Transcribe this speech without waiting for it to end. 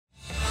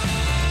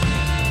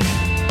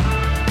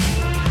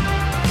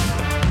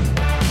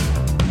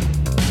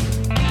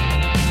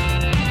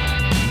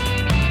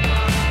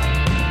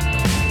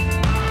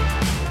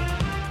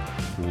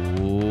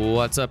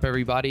What's up,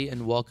 everybody,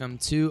 and welcome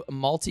to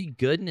Malty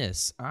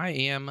Goodness. I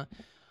am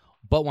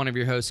but one of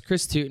your hosts,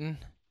 Chris Tootin,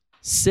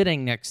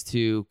 sitting next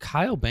to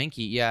Kyle Benke.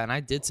 Yeah, and I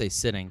did say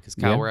sitting because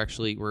Kyle,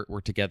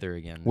 we're together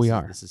again.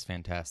 This is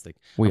fantastic.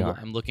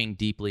 I'm looking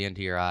deeply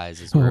into your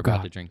eyes as we're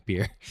about to drink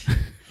beer.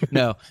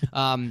 No,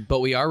 but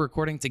we are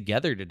recording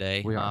together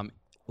today. We are.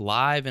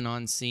 Live and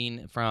on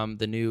scene from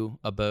the new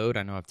abode.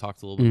 I know I've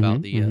talked a little bit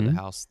about the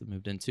house that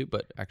moved into,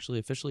 but actually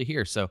officially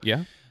here. So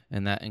yeah.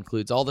 And that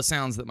includes all the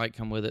sounds that might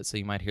come with it. So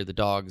you might hear the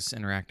dogs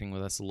interacting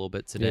with us a little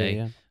bit today.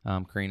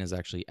 Yeah. Karina's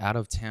actually out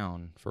of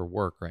town for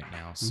work right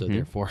now. So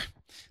therefore,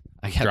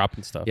 I got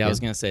dropping stuff. Yeah, I was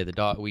going to say the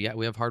dog. We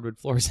have hardwood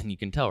floors, and you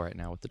can tell right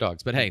now with the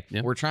dogs. But hey,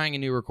 we're trying a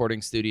new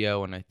recording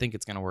studio, and I think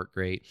it's going to work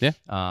great.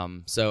 Yeah.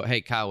 So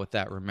hey, Kyle, with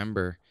that,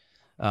 remember,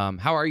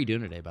 how are you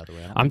doing today? By the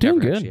way, I'm doing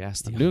good.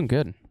 I'm doing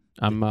good.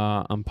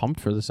 I'm pumped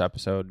for this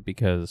episode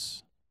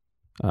because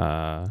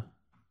it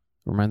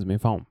reminds me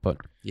of home. But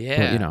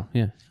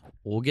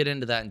we'll get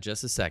into that in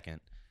just a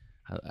second.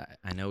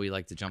 I know we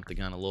like to jump the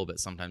gun a little bit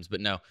sometimes, but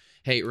no.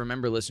 Hey,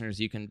 remember, listeners,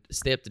 you can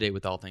stay up to date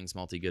with all things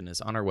Malty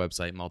Goodness on our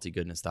website,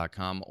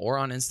 maltygoodness.com, or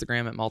on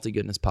Instagram at Malty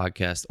Goodness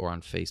Podcast, or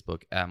on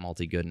Facebook at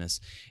Malty Goodness.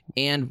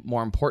 And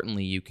more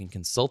importantly, you can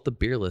consult the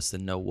beer list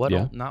and know what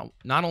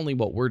not only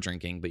what we're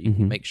drinking, but you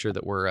can make sure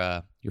that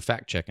you're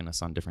fact checking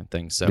us on different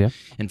things. So,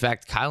 in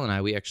fact, Kyle and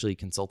I, we actually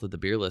consulted the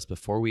beer list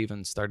before we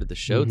even started the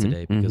show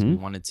today because we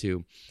wanted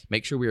to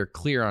make sure we were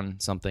clear on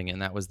something,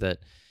 and that was that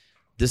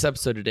this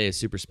episode today is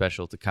super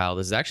special to Kyle.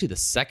 This is actually the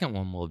second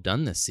one we'll have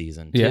done this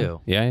season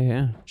too.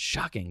 Yeah.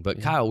 Shocking, but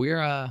Kyle,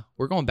 we're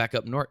going back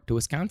up north to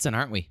Wisconsin,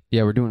 aren't we?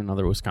 Yeah, we're doing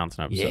another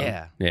Wisconsin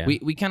episode. Yeah. We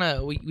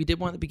did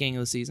one at the beginning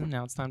of the season.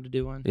 Now it's time to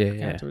do one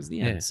towards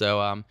the end.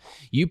 So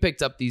you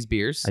picked up these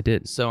beers. I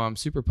did. So I'm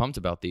super pumped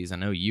about these. I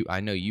know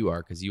you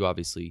are because you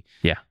obviously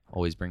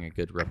always bring a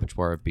good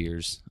repertoire of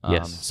beers.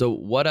 Yes. So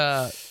what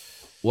are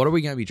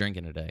we going to be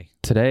drinking today?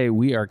 Today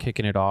we are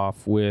kicking it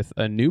off with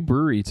a new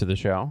brewery to the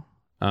show.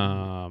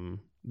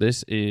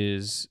 This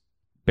is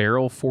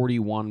Barrel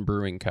 41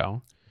 Brewing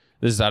Co.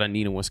 This is out of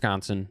Neenah,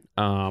 Wisconsin,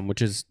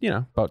 which is,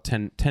 about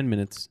 10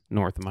 minutes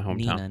north of my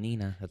hometown.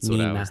 Neenah. That's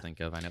what I always think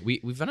of. I know.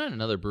 We've been on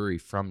another brewery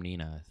from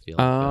Neenah, I feel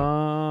like.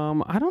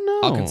 I don't know.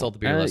 I'll consult the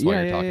beer list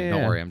while you're talking.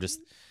 Don't worry. I'm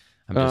just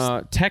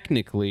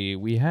technically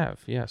we have,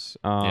 yes.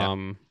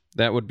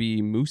 That would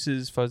be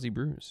Moose's Fuzzy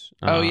Brews.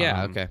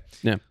 Okay.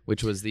 Yeah.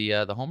 Which was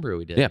the homebrew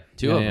we did. Yeah.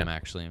 Two of them,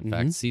 actually. In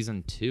fact,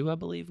 season 2, I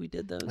believe we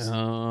did those.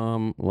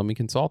 Let me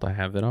consult. I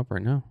have it up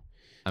right now.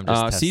 I'm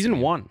just season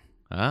 1.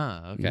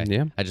 Okay.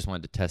 Yeah. I just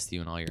wanted to test you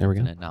and all your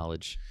infinite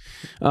knowledge.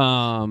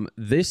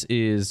 This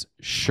is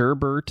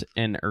Sherbert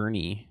and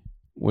Ernie,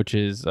 which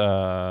is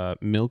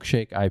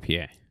Milkshake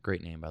IPA.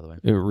 Great name, by the way.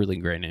 A really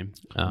great name.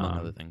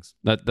 Among other things.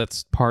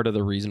 That's part of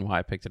the reason why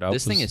I picked it up.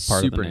 This thing is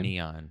super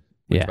neon.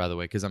 By the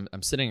way, because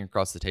I'm sitting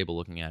across the table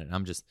looking at it, and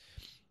I'm just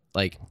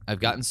like,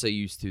 I've gotten so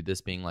used to this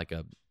being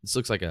this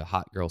looks like a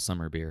hot girl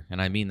summer beer, and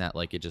I mean that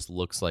like it just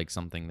looks like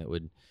something that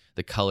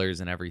the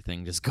colors and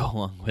everything just go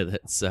along with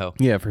it. So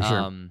yeah, for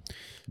sure.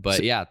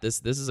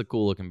 This is a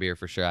cool looking beer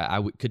for sure.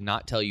 I could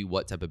not tell you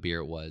what type of beer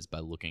it was by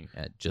looking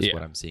at just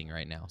what I'm seeing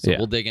right now. So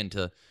we'll dig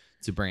into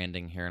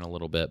branding here in a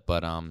little bit, but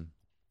do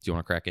you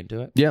want to crack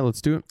into it? Yeah,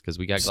 let's do it. Because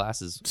we got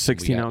glasses,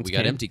 16 ounce. We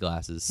got empty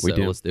glasses, so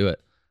let's do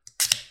it.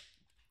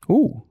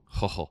 Ooh.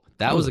 Oh,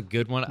 that was a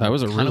good one. That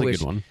was a really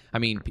good one. I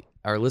mean,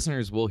 our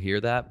listeners will hear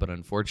that, but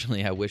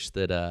unfortunately, I wish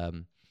that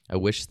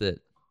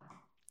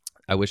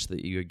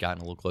you had gotten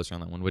a little closer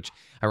on that one. Which,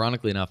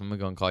 ironically enough, I'm gonna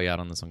go and call you out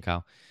on this one,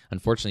 Kyle.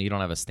 Unfortunately, you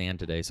don't have a stand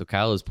today, so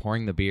Kyle is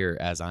pouring the beer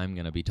as I'm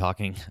gonna be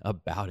talking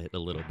about it a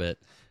little bit.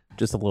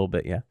 Just a little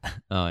bit, yeah.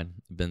 Oh, and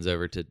bends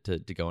over to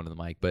go into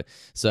the mic. But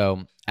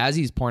so as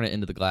he's pouring it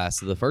into the glass,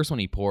 so the first one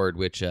he poured,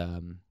 which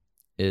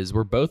is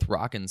we're both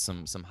rocking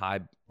some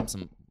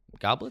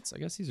goblets. I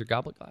guess these are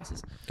goblet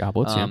glasses.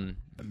 Goblets, yeah.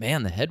 But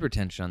man, the head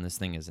retention on this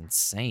thing is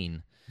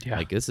insane. Yeah.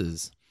 Like this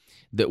is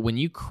that when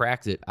you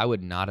cracked it, I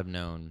would not have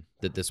known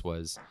that this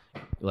was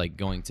like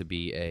going to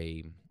be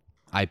a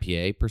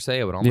IPA per se.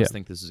 I would almost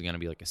think this is going to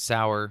be like a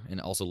sour. And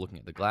also looking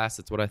at the glass,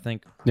 that's what I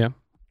think. Yeah.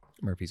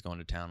 Murphy's going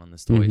to town on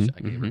this toy I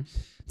gave her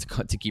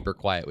to keep her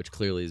quiet, which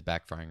clearly is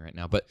backfiring right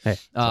now. But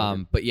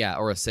but yeah,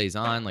 or a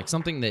saison, like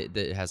something that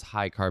has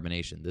high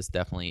carbonation. This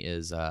definitely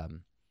is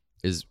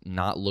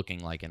not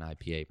looking like an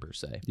IPA per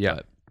se. Yeah,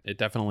 but it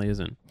definitely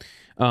isn't.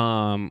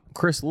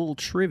 Chris, a little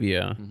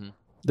trivia.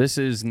 This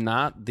is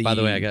not the... By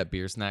the way, I got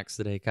beer snacks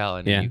today, Kyle.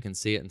 I know you can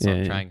see it, and so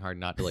I'm trying hard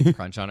not to like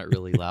crunch on it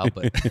really loud,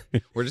 but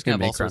we're just going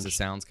to have all sorts of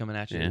sounds coming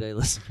at you today,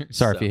 listeners.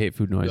 Sorry if you hate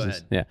food noises. Go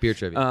ahead. Yeah. Beer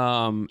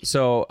trivia.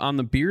 So on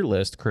the beer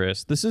list,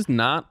 Chris, this is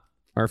not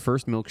our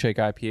first Milkshake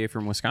IPA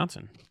from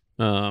Wisconsin.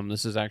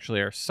 This is actually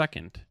our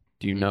second.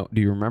 Do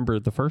you remember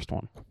the first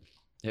one?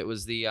 It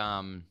was the...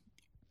 I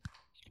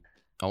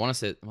want to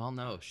say... Well,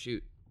 no,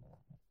 shoot.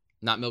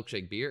 Not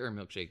Milkshake beer or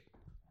Milkshake...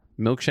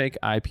 Milkshake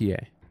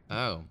IPA.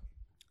 Oh.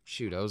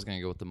 Shoot, I was going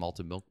to go with the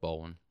malted milk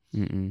ball one.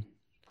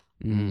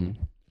 Mm-mm.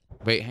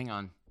 Wait, hang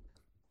on.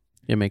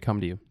 It may come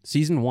to you.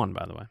 Season 1,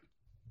 by the way.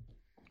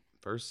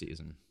 First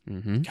season.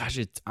 Mm-hmm. Gosh,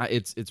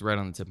 it's right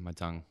on the tip of my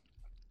tongue.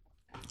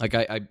 Like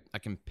I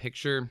can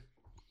picture.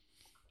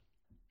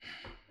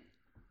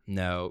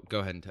 No, go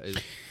ahead and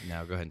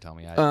tell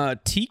me.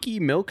 Tiki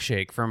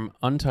Milkshake from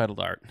Untitled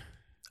Art.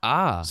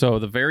 Ah, So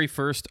the very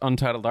first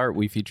Untitled Art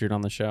we featured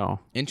on the show.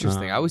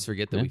 interesting. I always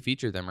forget that yeah. we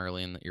featured them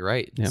early in. You're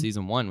right, in Yeah.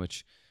 season 1,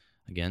 which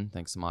again,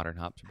 thanks to Modern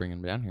Hop for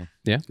bringing them down here.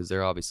 Yeah. because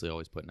they're obviously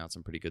always putting out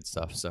some pretty good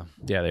stuff. So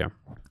Yeah, they are.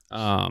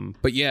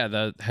 But yeah,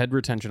 the head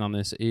retention on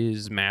this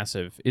is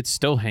massive. It's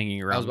still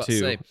hanging around I was about too. to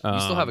say, you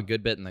still have a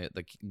good bit in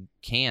the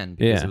can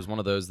because it was one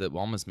of those that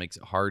almost makes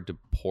it hard to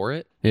pour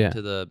it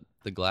into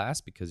the glass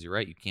because you're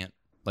right, you can't.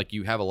 Like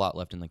you have a lot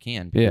left in the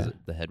can because of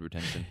the head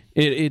retention.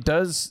 It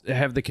does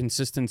have the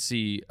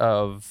consistency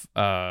of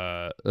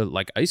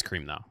like ice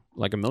cream though,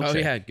 like a milkshake. Oh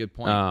yeah, good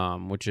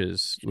point. Which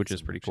is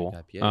pretty cool.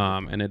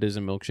 IPA, and it is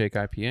a milkshake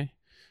IPA.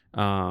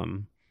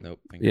 Nope,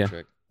 finger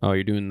trick. Oh,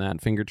 you're doing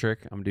that finger trick.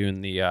 I'm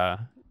doing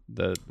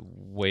the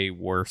way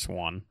worse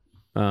one.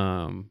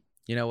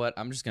 You know what?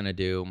 I'm just gonna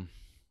do.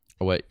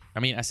 What I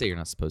mean, I say you're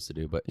not supposed to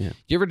do, but do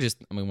you ever just?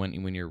 I mean,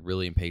 when you're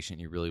really impatient,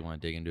 you really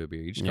want to dig into a beer.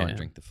 You just go and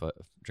drink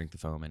the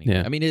foam anyway.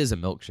 Yeah. I mean, it is a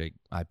milkshake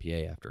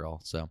IPA after all,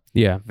 so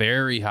yeah,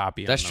 very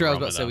hoppy. that's on true. I was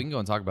aroma, about to say though. we can go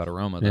and talk about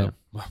aroma though.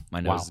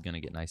 My nose is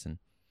gonna get nice and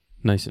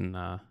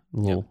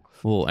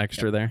little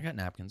extra I there. got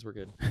napkins. We're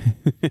good.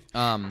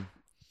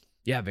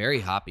 Yeah, very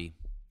hoppy.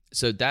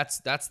 So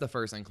that's the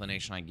first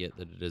inclination I get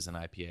that it is an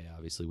IPA.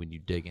 Obviously, when you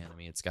dig in, I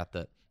mean, it's got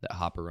that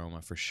hop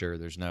aroma for sure.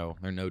 There's no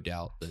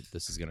doubt that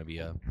this is going to be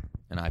an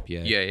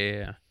IPA.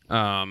 Yeah.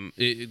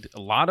 A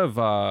lot of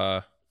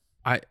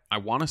I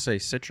want to say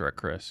Citra,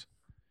 Chris.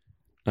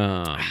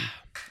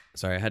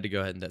 Sorry, I had to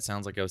go ahead and that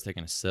sounds like I was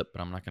taking a sip, but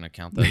I'm not going to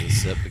count that as a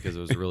sip because it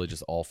was really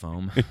just all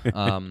foam.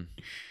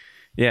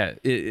 Yeah,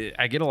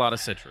 I get a lot of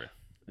Citra,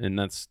 and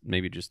that's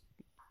maybe just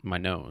my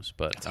nose,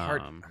 but it's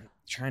hard. I'm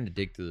trying to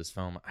dig through this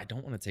foam. I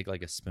don't want to take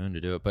like a spoon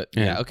to do it, but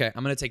yeah, okay.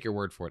 I'm going to take your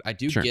word for it. I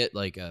do get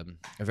like a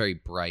very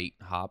bright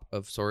hop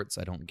of sorts.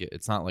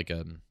 It's not like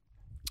a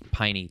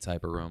piney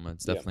type aroma.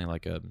 It's definitely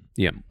like a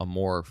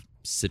more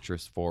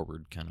citrus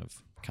forward kind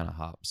of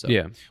hop. So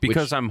yeah,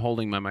 because I'm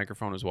holding my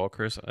microphone as well,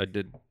 Chris. I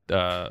did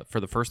for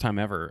the first time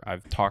ever.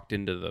 I've talked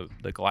into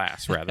the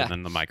glass rather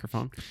than the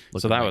microphone,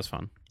 so that was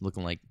fun.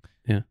 Looking like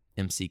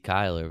MC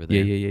Kyle over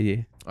there.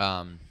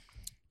 Yeah.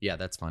 Yeah,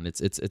 that's fun.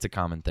 It's a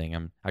common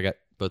thing. I got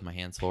both my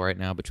hands full right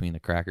now between the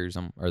crackers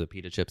or the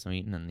pita chips I'm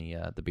eating and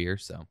the beer.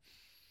 So,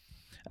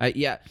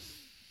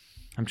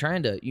 I'm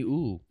trying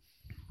to.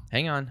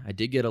 Hang on. I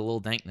did get a little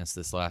dankness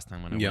this last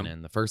time when I went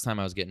in. The first time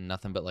I was getting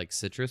nothing but like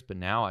citrus, but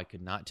now I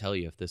could not tell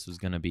you if this was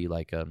going to be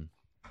like a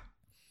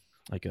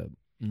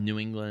New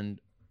England.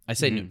 I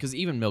say new because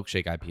even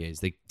milkshake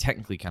IPAs, they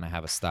technically kind of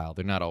have a style.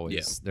 They're not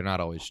always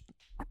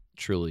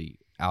truly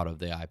out of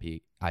the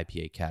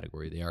IPA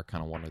category. They are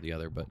kind of one or the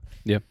other, but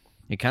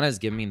it kind of has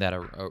given me that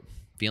a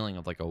feeling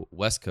of like a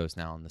West Coast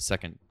now in the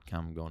second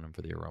time I'm going in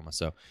for the aroma.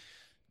 So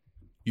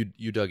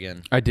you dug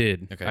in. I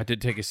did. Okay. I did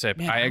take a sip.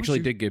 Man, I actually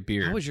did get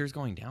beer. How was yours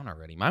going down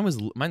already? Mine's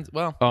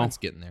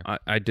getting there.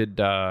 I did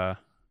for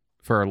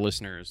our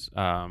listeners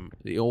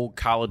the old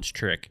college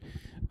trick.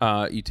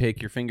 You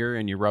take your finger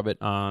and you rub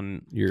it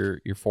on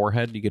your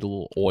forehead. You get a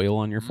little oil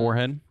on your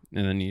forehead,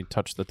 and then you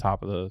touch the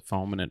top of the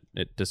foam, and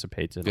it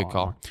dissipates it. Good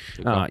call.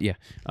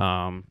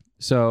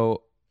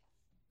 So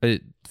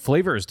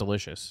flavor is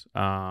delicious.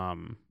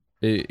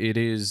 It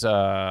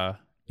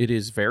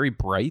is very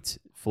bright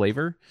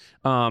flavor.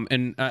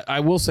 And I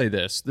will say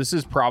this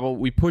is probably,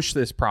 we push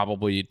this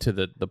probably to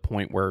the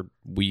point where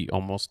we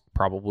almost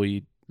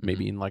probably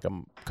maybe in like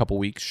a couple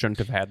weeks shouldn't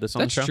have had this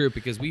on the show. That's true,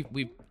 because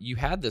you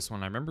had this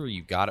one. I remember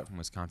you got it from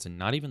Wisconsin.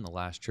 Not even the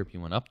last trip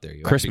you went up there.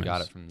 You Christmas. actually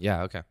got it from.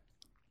 Yeah, okay.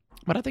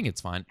 But I think it's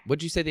fine. What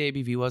did you say the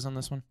ABV was on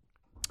this one?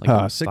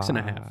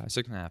 6.5.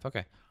 6.5.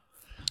 Okay.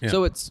 Yeah.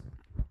 So it's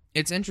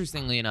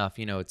interestingly enough,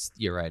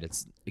 you're right.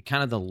 It's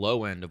kind of the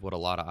low end of what a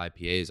lot of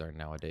IPAs are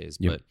nowadays.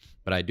 Yep.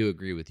 But I do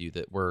agree with you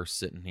that we're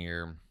sitting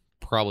here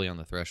probably on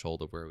the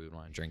threshold of where we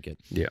want to drink it.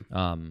 Yeah.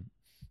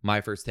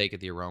 My first take at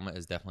the aroma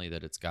is definitely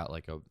that it's got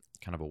like a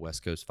kind of a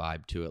West Coast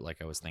vibe to it, like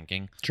I was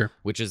thinking. Sure.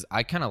 Which is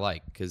I kind of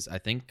like, because I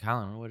think, Kyle,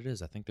 I don't know what it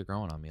is. I think they're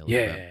growing on me a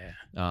little bit.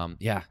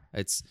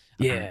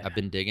 I've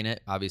been digging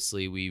it.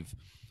 Obviously, we've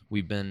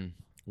been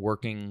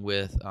working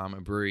with a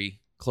brewery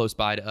close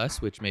by to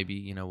us, which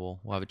maybe we'll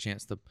have a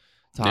chance to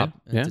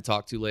to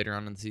talk to later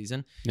on in the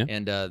season. Yeah.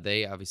 And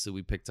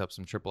we picked up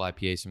some triple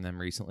IPAs from them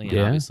recently, and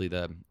obviously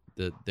they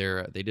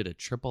did a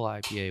triple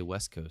IPA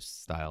West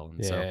Coast style,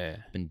 and so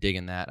I've been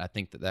digging that. I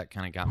think that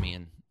kind of got me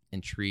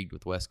intrigued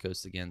with West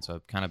Coast again, so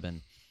I've kind of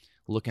been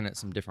looking at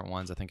some different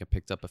ones. I think I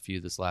picked up a few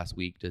this last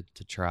week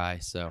to try.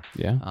 So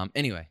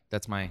anyway,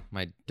 that's my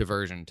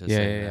diversion to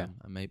say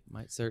I might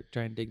start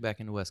trying to dig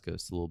back into West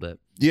Coast a little bit.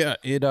 Yeah,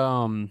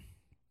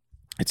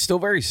 it's still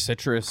very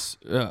citrus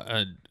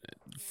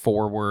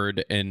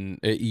forward, and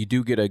you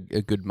do get a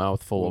good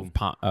mouthful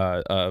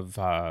of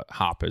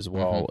hop as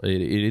well.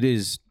 Mm-hmm. It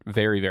is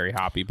very, very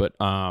hoppy, but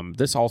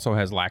this also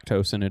has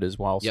lactose in it as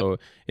well, so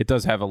it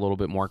does have a little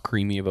bit more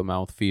creamy of a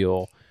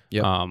mouthfeel.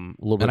 Yep. A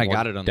little bit and I more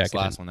got it on this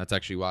decadent. last one. That's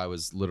actually why I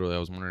was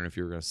wondering if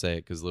you were going to say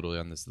it, because literally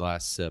on this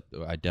last sip,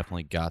 I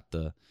definitely got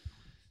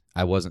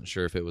I wasn't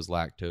sure if it was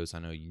lactose. I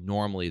know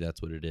normally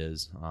that's what it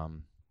is.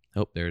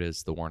 Oh, there it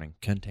is. The warning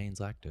contains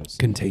lactose.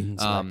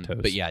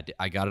 Lactose. But yeah,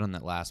 I got it on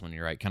that last one.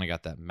 You're right. Kind of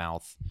got that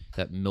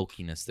that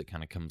milkiness that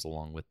kind of comes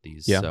along with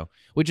these. Yeah. So,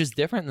 which is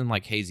different than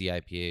like hazy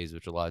IPAs,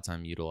 which a lot of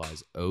time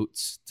utilize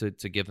oats to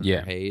give them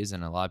their haze,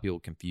 and a lot of people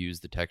confuse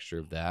the texture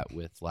of that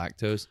with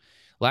lactose.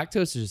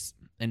 Lactose is,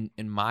 in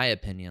my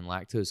opinion,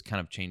 lactose kind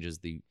of changes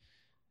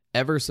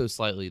ever so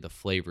slightly the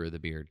flavor of the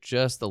beer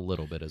just a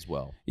little bit as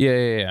well.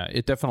 Yeah.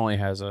 It definitely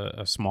has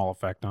a small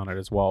effect on it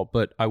as well.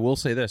 But I will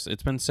say this: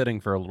 it's been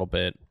sitting for a little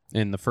bit.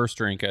 In the first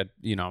drink, I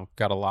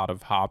got a lot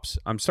of hops.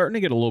 I'm starting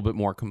to get a little bit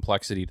more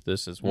complexity to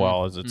this as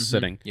well as it's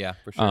sitting. Yeah,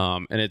 for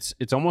sure. And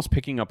it's almost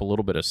picking up a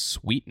little bit of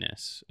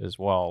sweetness as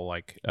well,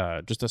 like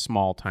just a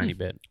small tiny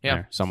bit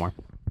there somewhere.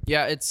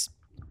 Yeah,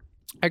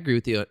 I agree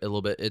with you a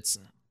little bit.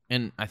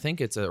 And I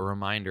think it's a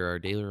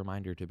daily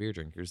reminder to beer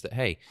drinkers that,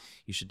 hey,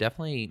 you should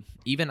definitely,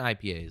 even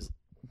IPAs,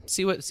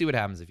 see what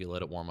happens if you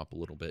let it warm up a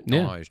little bit.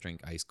 Don't always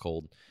drink ice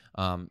cold.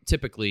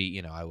 Typically,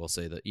 I will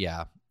say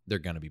that, they're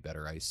going to be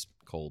better ice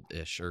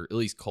cold-ish, or at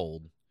least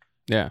cold.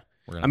 Yeah.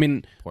 I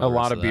mean, a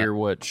lot of beer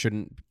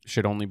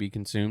should only be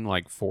consumed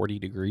like 40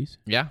 degrees.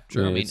 Yeah,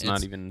 true. I mean, it's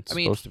not even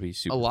supposed to be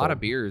super cold. A lot cold. of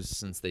beers,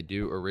 since they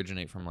do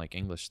originate from like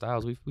English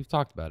styles, we've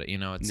talked about it.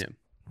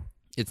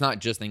 It's not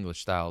just English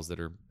styles that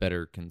are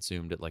better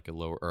consumed at like a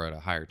lower or at a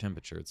higher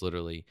temperature. It's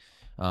literally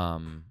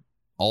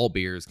all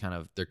beers kind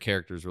of, their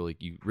characters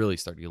you really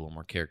start to get a little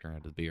more character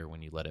into the beer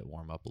when you let it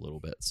warm up a little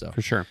bit. So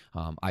for sure,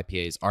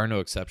 IPAs are no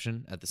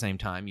exception. At the same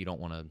time, you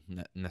don't want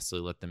to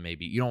necessarily let them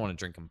you don't want to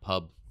drink them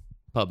pub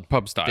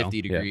style,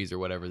 50 degrees or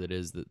whatever that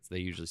is that they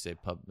usually say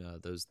pub.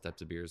 Those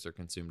types of beers are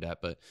consumed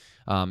at, but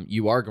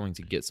you are going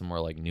to get some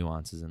more like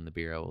nuances in the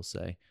beer, I will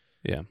say.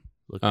 Yeah.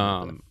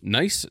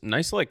 Nice,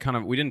 like kind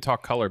of, we didn't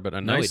talk color, but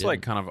a nice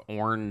like kind of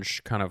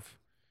orange, kind of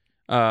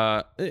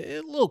a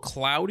little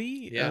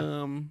cloudy,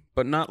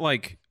 but not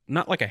like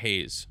a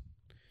haze.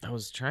 I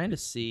was trying to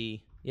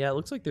see. Yeah, it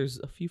looks like there's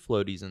a few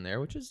floaties in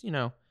there, which is,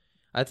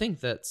 I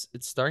think it's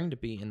starting to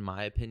be, in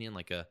my opinion,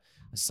 like a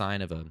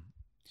sign of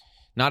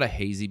not a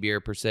hazy beer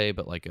per se,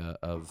 but like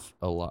a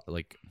lot,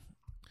 like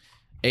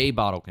a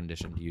bottle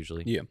conditioned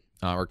usually,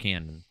 or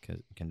canned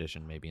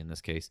conditioned maybe in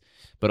this case,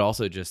 but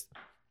also just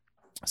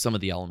some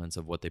of the elements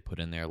of what they put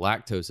in there.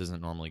 Lactose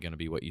isn't normally going to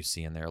be what you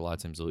see in there. A lot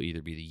of times it'll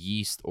either be the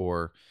yeast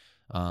or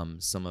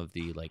some of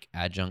the like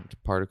adjunct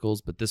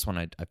particles. But this one,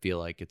 I feel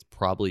like it's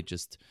probably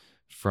just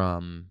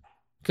from,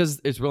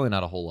 because it's really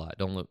not a whole lot.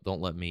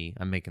 Don't let me,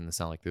 I'm making this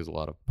sound like there's a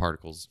lot of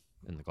particles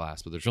in the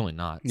glass, but there's really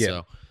not.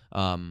 Yeah.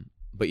 So,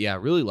 but yeah, I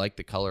really like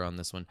the color on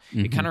this one.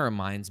 Mm-hmm. It kind of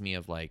reminds me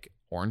of like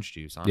orange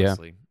juice,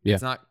 honestly. Yeah.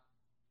 It's not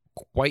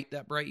quite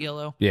that bright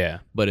yellow,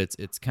 but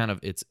it's kind of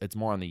it's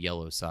more on the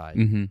yellow side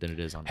than it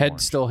is on head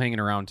orange. Still hanging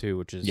around too,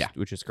 which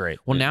is great.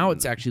 Well, now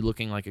it's actually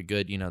looking like a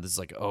good, this is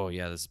like,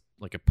 this is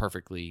like a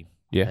perfectly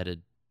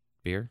headed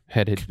beer.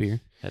 Headed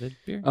beer.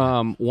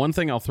 One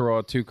thing I'll throw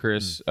out too,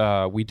 Chris,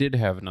 we did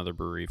have another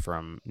brewery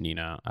from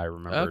Nina, I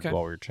remembered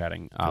while we were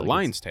chatting,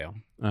 Lion's Tail.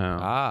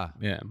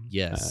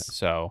 Yes.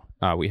 So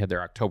we had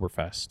their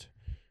Oktoberfest,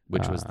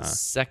 which was the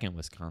second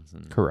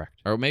Wisconsin.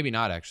 Correct. Or maybe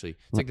not, actually.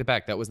 Take that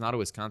back. That was not a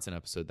Wisconsin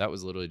episode. That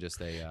was literally just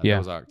that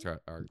was our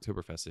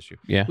Oktoberfest issue.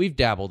 Yeah. We've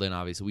dabbled in,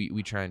 obviously.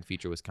 We try and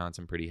feature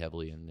Wisconsin pretty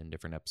heavily in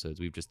different episodes.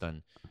 We've just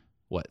done,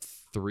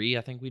 three,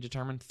 I think we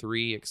determined,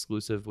 3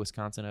 exclusive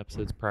Wisconsin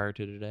episodes prior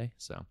to today.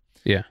 So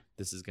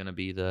this is going to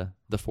be the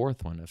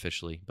fourth one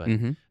officially. But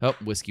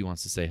Whiskey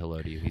wants to say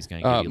hello to you. He's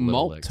going to give you a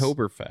little licks.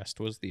 Malttoberfest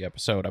was the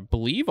episode. I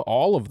believe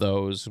all of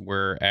those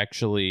were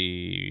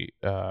actually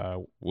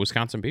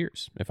Wisconsin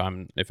beers. If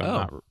I'm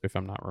not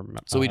remembering.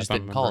 So we just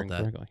didn't call it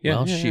that.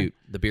 Correctly. Shoot,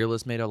 the beer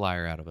list made a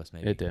liar out of us.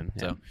 Maybe it did.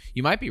 So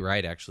you might be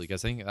right, actually,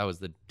 because I think that was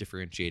the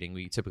differentiating.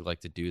 We typically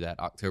like to do that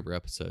October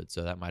episode,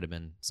 so that might have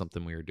been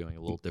something we were doing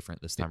a little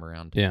different this time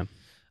around.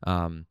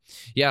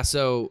 Yeah.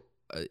 So.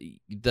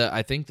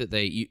 I think that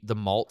the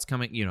malts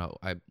coming,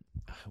 I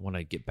want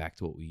to get back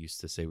to what we used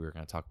to say we were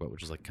going to talk about,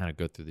 which is like kind of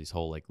go through these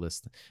whole like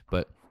list,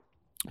 but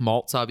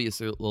malts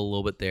obviously a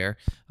little bit there.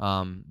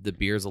 The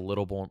beer's a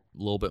little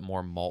bit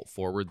more malt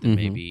forward than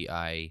maybe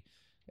I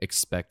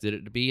expected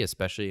it to be,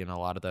 especially in a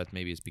lot of that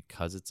maybe is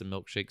because it's a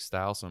milkshake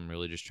style. So I'm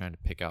really just trying to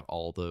pick out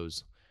all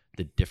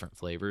the different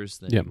flavors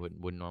that you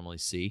would normally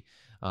see.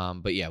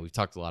 But yeah, we've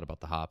talked a lot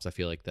about the hops. I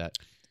feel like that.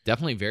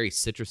 Definitely very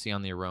citrusy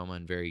on the aroma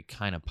and very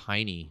kind of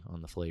piney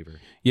on the flavor.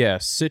 Yeah,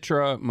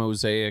 Citra,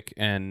 Mosaic,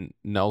 and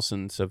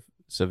Nelson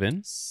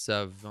Sauvin.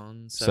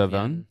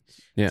 Sauvin.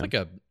 Yeah. It's like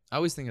I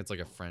always think it's like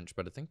a French,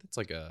 but I think it's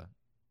like a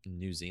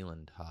New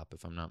Zealand hop,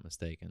 if I'm not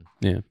mistaken.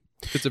 Yeah.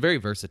 It's a very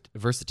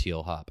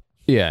versatile hop.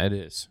 Yeah, it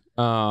is.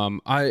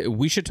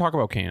 We should talk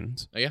about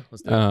cans. Oh, yeah,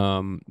 let's do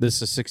it.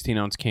 This is a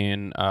 16-ounce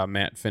can,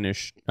 matte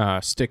finish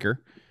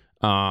sticker,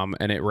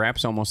 and it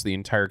wraps almost the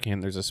entire can.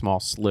 There's a small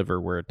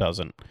sliver where it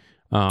doesn't.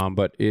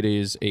 But it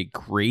is a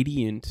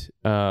gradient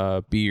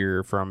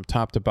beer from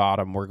top to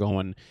bottom. We're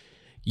going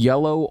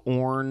yellow,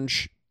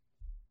 orange,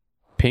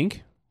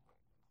 pink.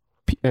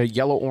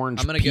 Yellow, orange,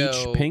 I'm gonna peach,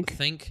 go pink.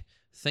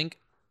 Think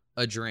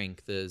a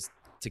drink that is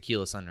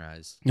tequila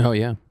sunrise. Oh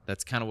yeah,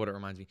 That's kind of what it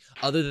reminds me.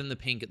 Other than the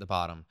pink at the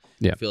bottom,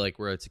 yeah. I feel like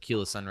we're a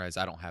tequila sunrise.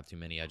 I don't have too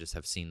many. I just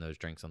have seen those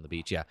drinks on the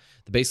beach. Yeah,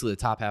 basically the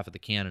top half of the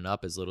can and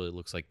up is literally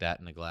looks like that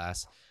in a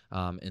glass,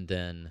 and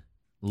then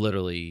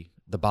literally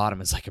the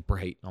bottom is like a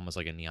bright, almost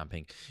like a neon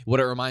pink. What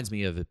it reminds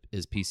me of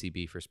is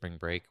PCB for spring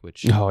break,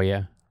 which Oh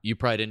yeah. you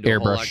probably didn't do a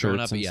whole Airbrush lot growing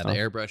up. shirts But and yeah, stuff. the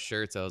airbrush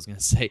shirts. I was gonna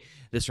say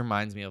this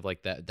reminds me of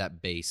like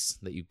that base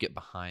that you get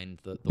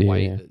behind the Yeah,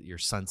 white yeah. that your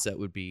sunset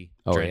would be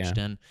Oh, drenched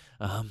in.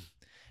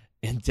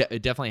 And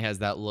it definitely has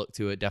that look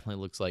to it.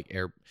 Definitely looks like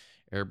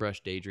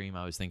Airbrush Daydream. I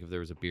always think if there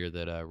was a beer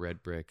that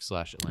Red Brick /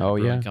 Atlanta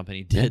Brewing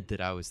Company did,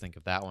 that I always think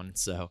of that one.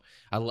 So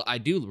I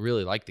do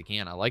really like the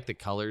can. I like the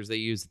colors they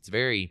use.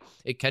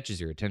 It catches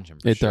your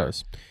attention. For It sure.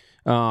 does.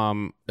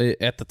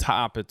 At the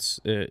top, it's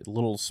a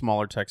little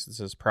smaller text that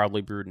says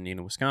 "Proudly brewed in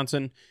Neenah,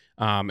 Wisconsin,"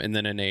 and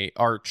then in a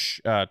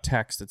arch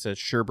text it says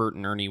 "Sherbert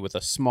and Ernie" with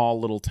a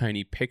small little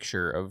tiny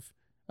picture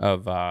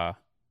of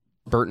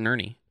Bert and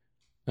Ernie.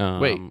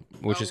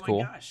 Which is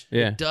cool. Gosh.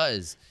 Yeah, It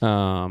does.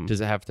 Um,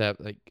 Does it have to have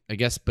I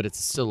guess, but it's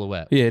a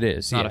silhouette. yeah, it is.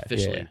 It's not yeah,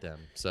 officially yeah. them.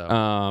 So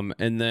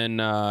And then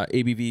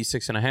ABV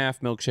 6.5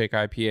 Milkshake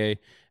IPA,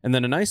 and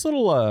then a nice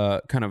little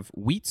kind of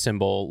wheat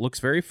symbol. Looks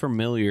very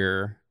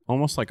familiar,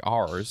 almost like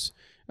ours.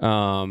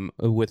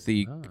 With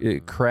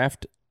the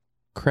craft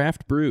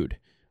brewed.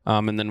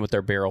 And then with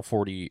their barrel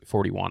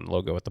 4041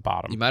 logo at the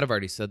bottom. you might have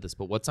already said this,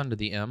 but what's under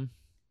the M?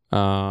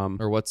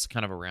 Or what's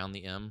kind of around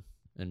the M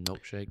in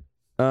Milkshake?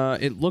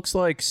 It looks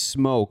like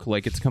smoke,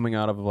 like it's coming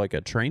out of like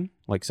a train,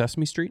 like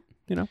Sesame Street,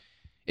 you know?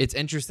 It's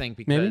interesting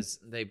because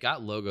they've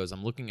got logos.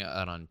 I'm looking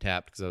at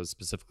Untapped because I was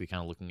specifically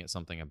kind of looking at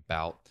something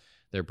about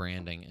their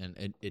branding,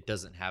 and it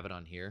doesn't have it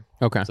on here.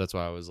 Okay. So that's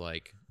why I was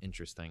like,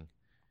 interesting.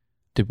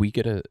 Did we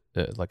get a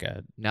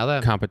Now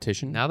that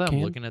competition? Now that can?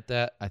 I'm looking at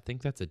that, I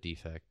think that's a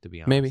defect, to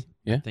be honest. Maybe,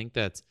 yeah.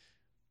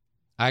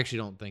 I actually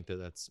don't think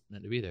that's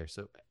meant to be there.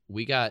 So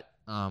we got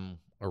a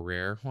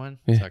rare one.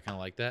 Yeah. So I kind of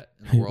like that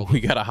in the world.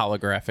 We got a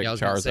holographic I was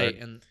gonna Charizard. say,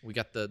 and we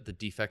got the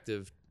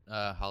defective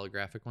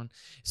holographic one.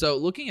 So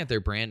looking at their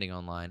branding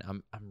online,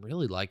 I'm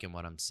really liking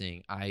what I'm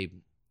seeing.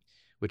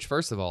 Which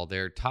first of all,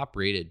 their top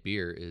rated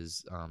beer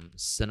is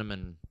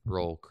Cinnamon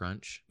Roll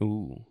Crunch.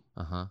 Ooh.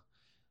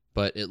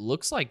 But it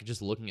looks like,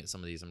 just looking at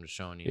some of these, I'm just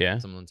showing you. Yeah.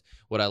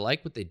 What I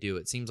like what they do.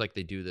 It seems like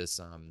they do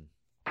this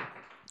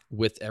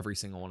with every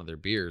single one of their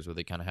beers, where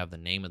they kind of have the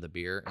name of the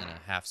beer in a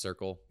half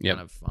circle kind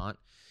of font.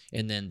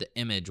 And then the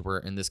image, where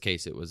in this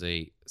case it was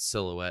a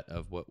silhouette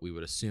of what we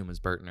would assume is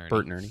Bert and Ernie.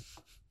 Bert and Ernie.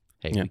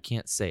 Hey, we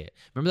can't say it.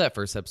 Remember that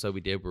first episode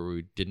we did where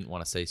we didn't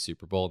want to say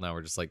Super Bowl? Now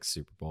we're just like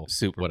Super Bowl.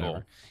 Whatever.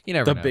 Bowl. You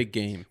never know. The big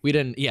game. We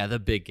didn't. Yeah, the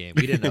big game.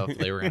 We didn't know if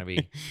they were going to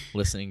be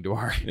listening to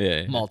our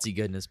Malty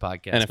Goodness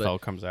podcast.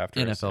 NFL comes after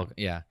NFL, us.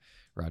 yeah.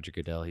 Roger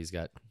Goodell, he's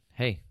got,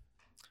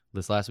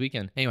 this last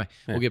weekend. Anyway,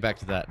 we'll get back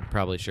to that.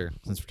 Probably sure.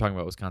 Since we're talking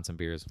about Wisconsin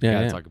beers, we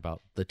gotta talk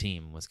about the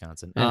team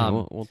Wisconsin.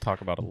 We'll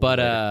talk about it a little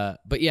later.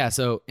 But yeah,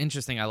 so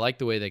interesting. I like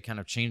the way they kind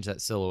of change that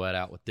silhouette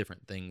out with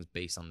different things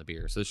based on the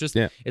beer. So it's just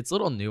it's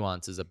little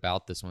nuances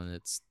about this one.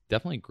 It's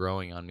definitely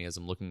growing on me as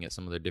I'm looking at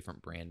some of their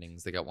different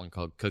brandings. They got one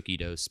called Cookie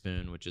Dough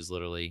Spoon, which is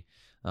literally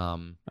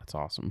that's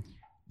awesome.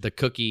 The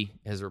cookie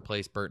has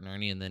replaced Bert and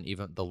Ernie, and then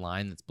even the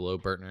line that's below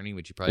Bert and Ernie,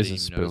 which you probably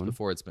didn't even notice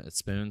before, it's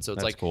Spoon. So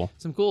it's that's cool.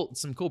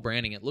 some cool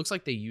branding. It looks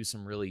like they use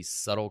some really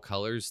subtle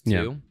colors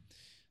too,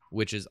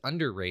 which is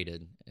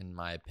underrated in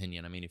my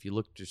opinion. I mean, if you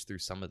look just through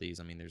some of these,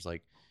 I mean, there's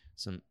like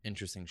some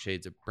interesting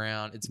shades of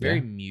brown. It's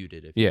very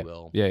muted, if you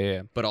will.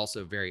 Yeah. But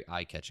also very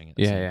eye-catching at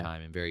the same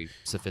time, and very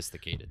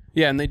sophisticated.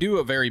 Yeah, and they do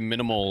a very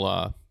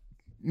minimal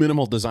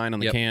design on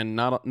the can.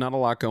 Not a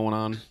lot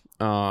going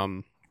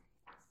on.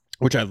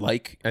 Which I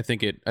like. I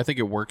think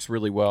it works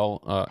really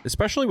well,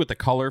 especially with the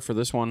color for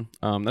this one.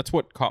 That's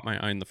what caught my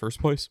eye in the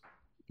first place.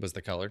 Was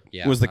the color?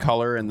 Yeah. Was the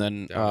color, and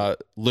then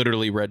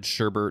literally read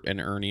Sherbert and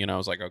Ernie, and I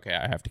was like, okay,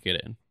 I have to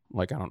get in.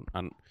 Like I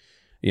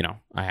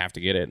have to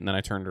get it. And then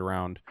I turned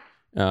around,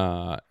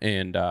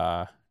 and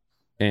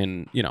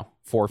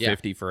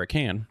 $4.50 for a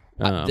can.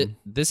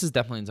 This is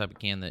definitely the type of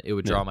can that it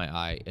would draw my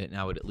eye, and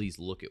I would at least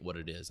look at what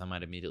it is. I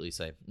might immediately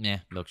say, nah,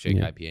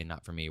 Milkshake IPA,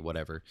 not for me,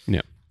 whatever.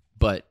 Yeah.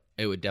 But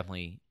it would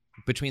definitely,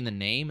 between the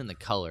name and the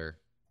color,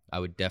 I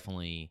would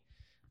definitely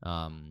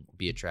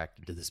be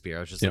attracted to this beer. I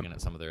was just looking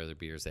at some of their other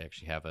beers. They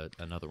actually have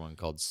another one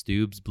called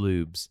Stoobs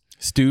Bloobs.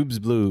 Stoobs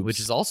Bloobs.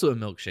 Which is also a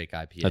Milkshake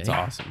IPA. That's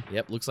awesome.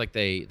 Yep. Looks like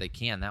they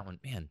can that one.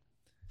 Man.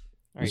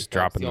 All right, just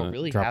dropping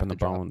the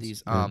bones.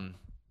 These.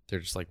 They're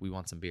just like, we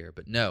want some beer.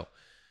 But no,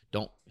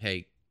 don't.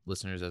 Hey,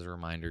 listeners, as a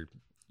reminder,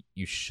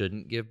 you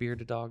shouldn't give beer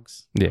to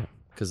dogs. Yeah.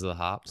 Because of the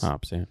hops.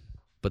 Yeah.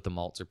 But the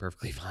malts are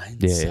perfectly fine.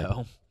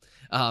 Yeah.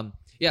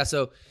 So,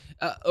 so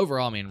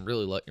overall, I mean,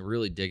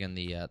 really digging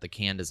the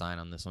can design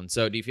on this one.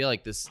 So, do you feel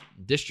like this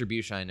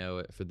distribution, I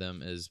know for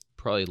them, is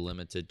probably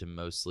limited to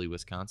mostly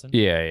Wisconsin?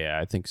 Yeah,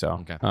 I think so.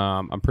 Okay.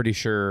 I'm pretty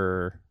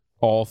sure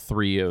all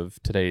three of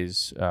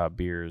today's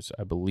beers,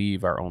 I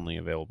believe, are only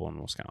available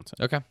in Wisconsin.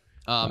 Okay.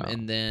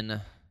 And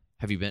then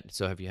have you had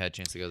a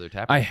chance to go to their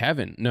tap I room?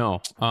 haven't.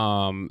 No.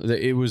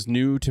 It was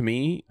new to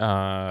me.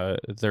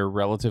 They're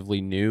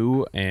relatively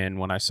new, and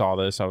when I saw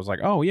this, I was like,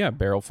 "Oh yeah,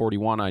 Barrel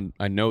 41."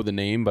 I know the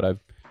name, but I've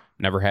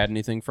never had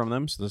anything from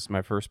them, so this is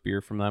my first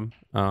beer from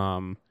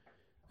them.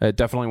 I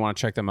definitely want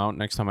to check them out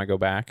next time I go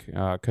back,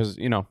 because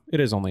it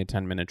is only a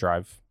 10-minute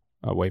drive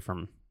away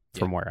from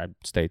where I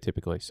stay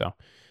typically. So,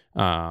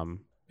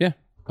 yeah.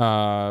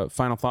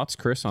 Final thoughts,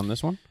 Chris, on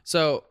this one?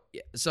 So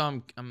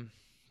I'm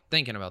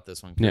thinking about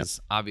this one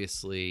because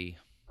obviously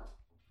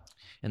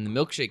in the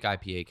Milkshake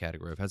IPA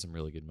category, I've had some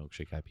really good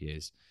Milkshake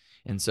IPAs.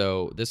 And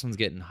so this one's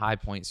getting high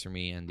points for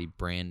me in the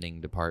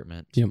branding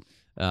department. Yep.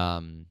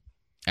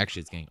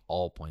 Actually, it's getting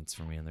all points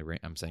for me in the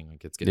I'm saying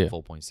like it's getting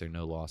full points there,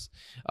 no loss.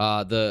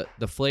 The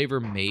flavor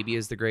maybe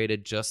is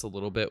degraded just a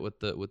little bit with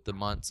the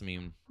months. I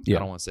mean, I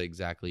don't want to say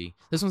exactly.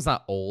 This one's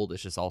not old.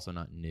 It's just also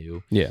not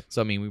new. Yeah.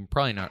 So I mean, we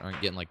probably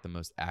aren't getting like the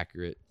most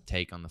accurate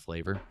take on the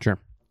flavor. Sure.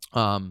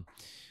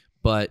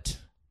 But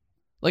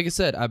like I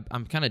said,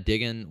 I'm kind of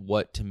digging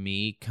what to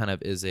me kind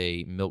of is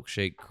a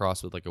milkshake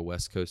cross with like a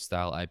West Coast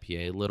style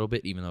IPA a little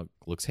bit, even though it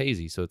looks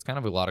hazy. So it's kind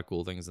of a lot of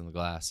cool things in the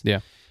glass. Yeah.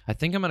 I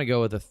think I'm going to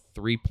go with a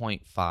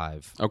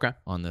 3.5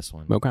 on this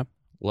one. Okay.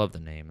 Love the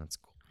name. That's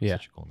cool. Yeah.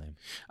 Such a cool name.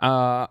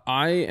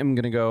 I am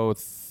going to go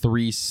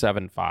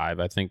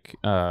 3.75. I think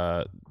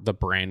the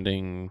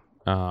branding,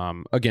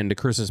 again, to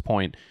Chris's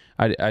point,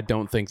 I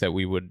don't think that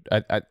we would,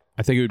 I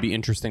think it would be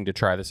interesting to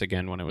try this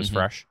again when it was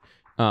fresh.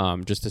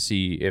 Just to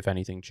see if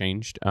anything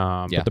changed.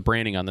 But the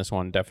branding on this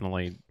one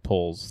definitely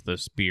pulls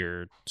this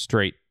beer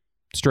straight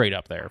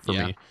up there for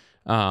me.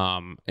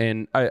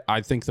 And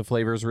I think the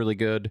flavor is really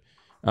good.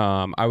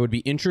 I would be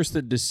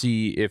interested to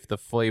see if the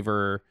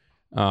flavor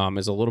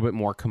is a little bit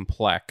more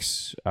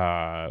complex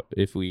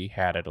if we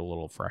had it a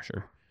little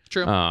fresher.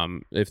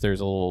 True. If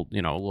there's a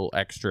little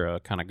extra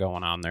kind of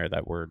going on there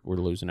that we're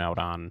losing out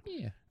on.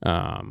 Yeah.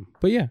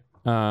 But yeah.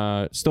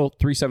 Still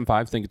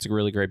 3.75. Think it's a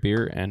really great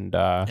beer, and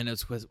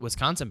it's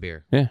Wisconsin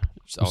beer. Yeah,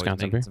 which is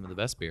always making some of the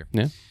best beer.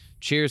 Yeah.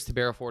 Cheers to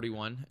Barrel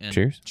 41 and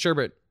cheers.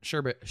 Sherbet,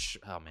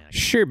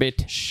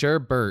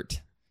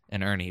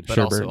 and Ernie, but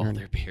also all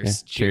their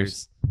beers. Yeah.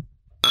 Cheers.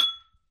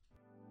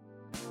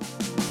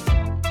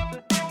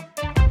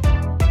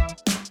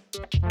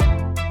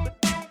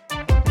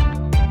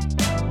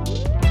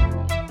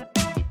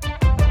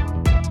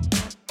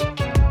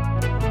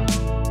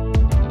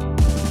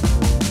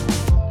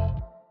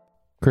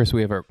 Chris,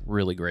 we have a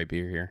really great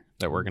beer here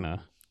that we're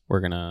gonna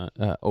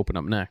open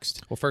up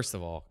next. Well, first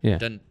of all,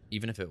 even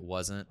if it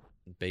wasn't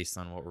based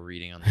on what we're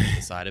reading on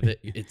the side of it,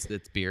 it's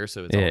beer,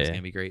 so it's always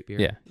gonna be great beer.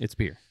 Yeah, it's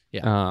beer.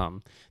 Yeah.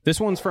 This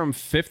one's from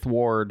Fifth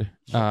Ward.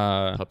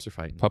 Pups are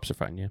fighting. Pups are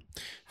fighting. Yeah.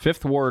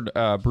 Fifth Ward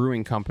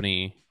Brewing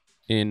Company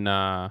in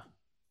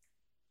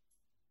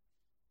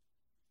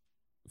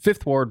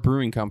Fifth Ward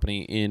Brewing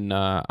Company in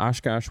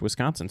Oshkosh,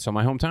 Wisconsin. So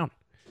my hometown.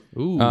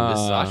 Ooh, this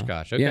is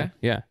Oshkosh. Okay.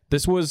 Yeah.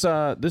 This was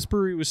this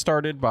brewery was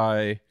started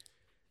by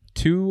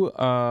two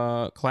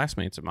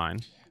classmates of mine.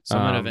 So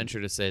I'm gonna venture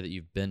to say that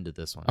you've been to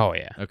this one. Oh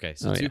yeah. Okay,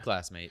 so two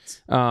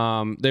classmates. We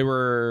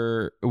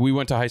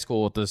went to high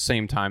school at the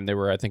same time. They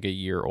were, I think, a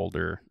year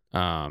older.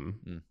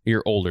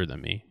 Year older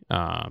than me.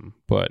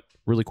 But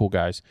really cool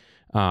guys.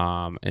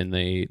 And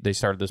they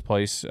started this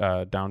place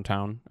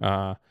downtown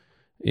on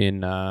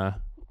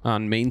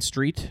Main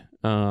Street.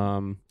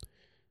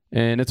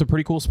 And it's a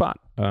pretty cool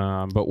spot.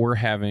 But we're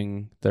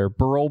having their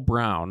Burl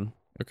Brown.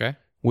 Okay.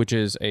 Which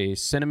is a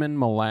Cinnamon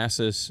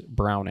Molasses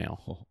Brown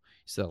Ale. Oh, you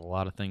said a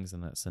lot of things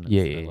in that sentence.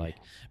 Yeah. Like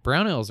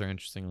brown ales are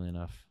interestingly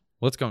enough.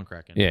 Let's go and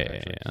crack it.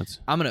 Yeah.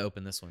 I'm going to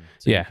open this one.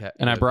 So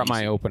and I brought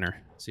my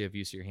opener. So you have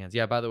use of your hands.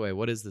 Yeah, by the way,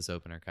 what is this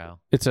opener, Kyle?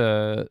 It's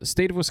a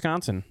State of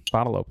Wisconsin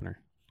bottle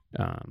opener.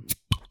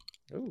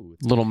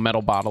 Little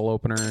metal bottle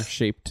opener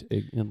shaped.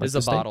 It's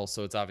a bottle,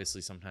 so it's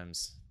obviously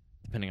sometimes...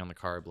 depending on the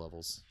carb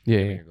levels. Yeah.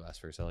 Your glass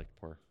first. I like to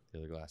pour the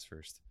other glass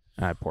first.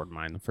 I poured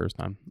mine the first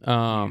time.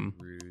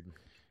 Rude.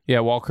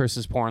 Yeah, while Chris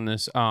is pouring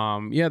this,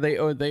 they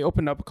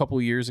opened up a couple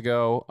of years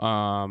ago.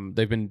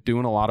 They've been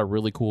doing a lot of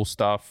really cool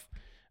stuff.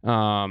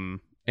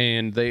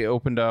 And they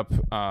opened up,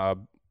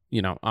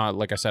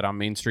 like I said, on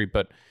Main Street,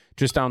 but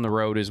just down the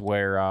road is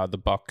where the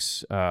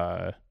Bucks,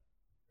 AAA,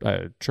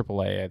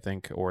 I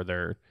think, or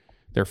their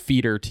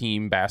feeder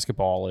team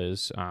basketball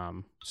is.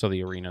 So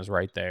the arena's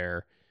right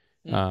there.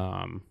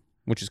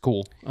 Which is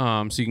cool.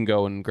 So you can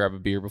go and grab a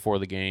beer before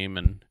the game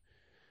and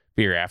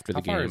beer after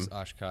the game. How far is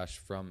Oshkosh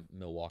from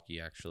Milwaukee,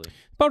 actually?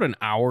 About an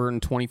hour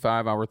and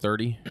 25, hour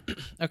 30.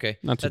 Okay.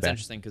 Not too bad. That's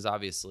interesting because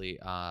obviously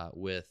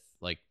with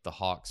like the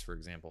Hawks, for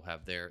example,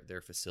 have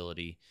their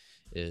facility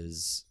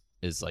is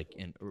like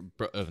in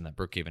that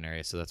Brookhaven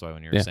area. So that's why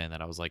when you were saying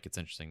that, I was like, it's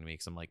interesting to me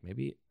because I'm like,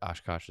 maybe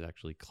Oshkosh is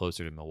actually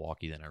closer to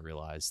Milwaukee than I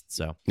realized.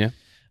 So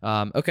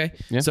okay.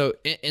 Yeah. So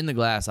in the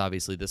glass,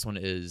 obviously, this one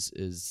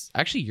is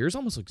actually yours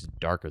almost looks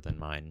darker than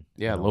mine.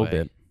 Yeah, a little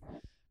bit.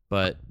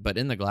 But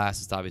in the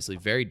glass, it's obviously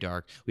very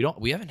dark.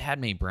 We haven't had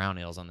many brown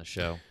ales on the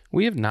show.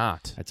 We have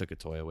not. I took a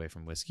toy away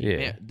from whiskey. Yeah.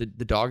 Man,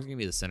 the dog's gonna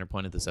be the center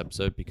point of this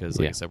episode because,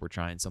 like I said, we're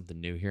trying something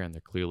new here, and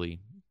they're clearly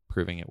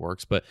proving it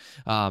works. But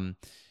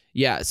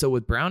yeah, so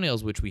with brown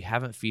ales, which we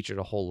haven't featured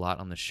a whole lot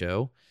on the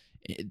show,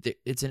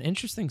 it's an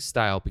interesting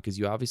style because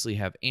you obviously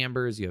have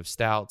ambers, you have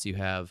stouts, you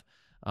have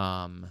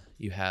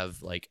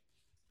like,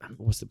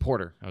 what's the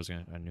porter? I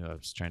knew I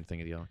was trying to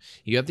think of the other one.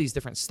 You have these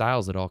different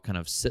styles that all kind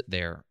of sit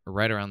there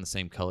right around the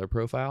same color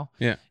profile.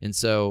 Yeah. And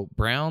so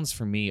browns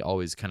for me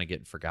always kind of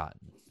get forgotten.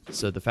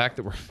 So the fact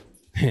that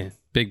we're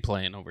big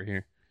playing over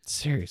here.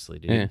 Seriously,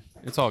 dude. Yeah,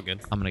 it's all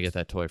good. I'm gonna get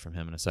that toy from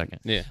him in a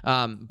second. Yeah.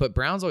 But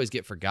browns always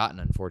get forgotten,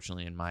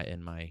 unfortunately. In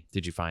my,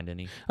 did you find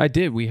any? I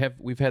did.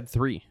 We've had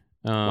 3.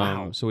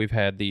 Wow. So we've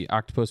had the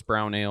Octopus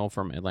Brown Ale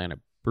from Atlanta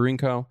Brewing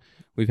Co.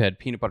 We've had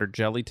Peanut Butter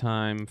Jelly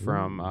Time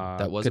from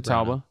that was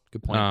Catawba.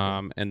 Good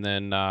point. And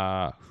then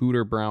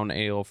Hooter Brown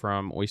Ale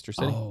from Oyster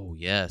City. Oh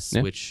yes,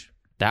 Yeah. which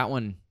that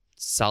one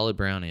solid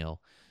brown ale,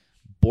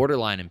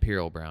 borderline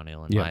imperial brown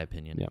ale in my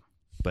opinion. Yeah.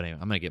 But anyway,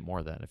 I'm gonna get more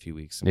of that in a few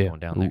weeks. I'm going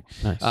down there.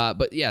 Nice.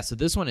 But yeah, so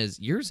this one is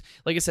yours.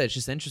 Like I said, it's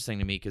just interesting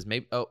to me because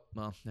maybe. Oh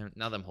well,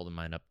 now that I'm holding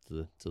mine up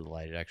to the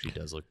light, it actually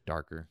does look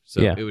darker. So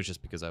it was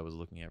just because I was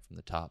looking at it from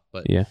the top.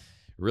 But yeah,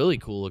 really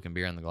cool looking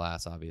beer on the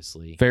glass,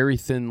 obviously. Very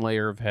thin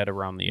layer of head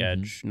around the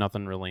edge.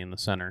 Nothing really in the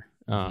center.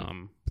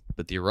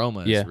 But the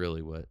aroma is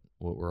really what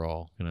we're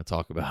all gonna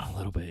talk about a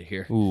little bit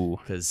here. Ooh,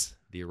 because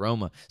the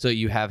aroma. So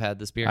you have had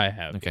this beer? I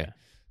have. Okay. Yeah.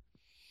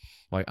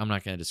 Well, I'm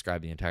not going to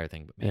describe the entire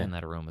thing, but man,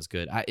 that aroma is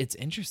good. It's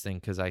interesting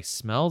because I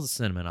smell the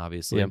cinnamon,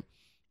 obviously. Yep.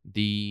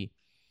 The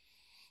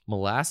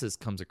molasses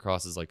comes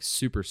across as like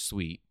super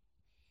sweet.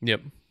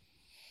 Yep.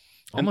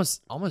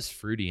 Almost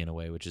fruity in a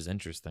way, which is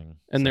interesting.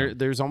 And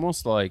there's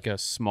almost like a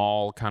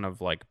small kind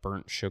of like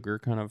burnt sugar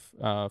kind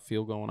of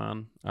feel going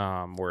on,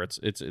 where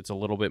it's a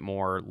little bit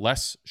more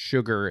less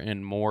sugar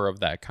and more of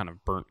that kind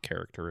of burnt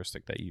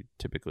characteristic that you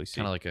typically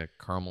see. Kind of like a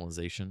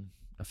caramelization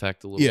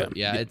effect a little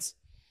bit.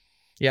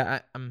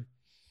 Yeah,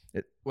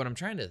 what I'm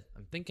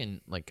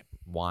thinking like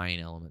wine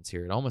elements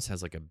here. It almost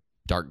has like a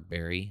dark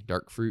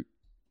fruit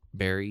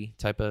berry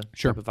type of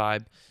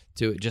vibe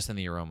to it, just in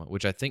the aroma,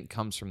 which I think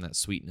comes from that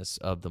sweetness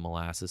of the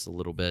molasses a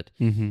little bit.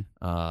 It's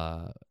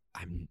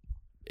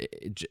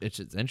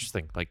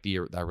interesting. Like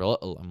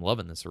I'm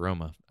loving this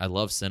aroma. I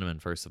love cinnamon.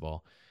 First of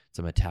all, it's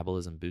a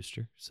metabolism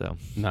booster. So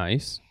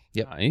nice.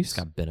 Yep, nice. It's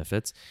got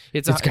benefits.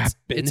 It's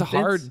a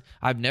hard.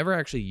 I've never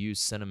actually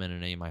used cinnamon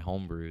in any of my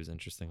home brews.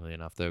 Interestingly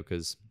enough, though,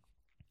 because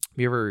have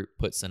you ever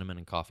put cinnamon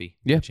in coffee?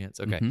 Yeah. By chance?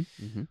 Okay.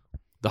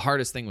 The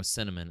hardest thing with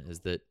cinnamon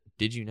is that,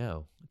 did you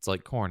know, it's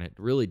like corn. It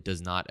really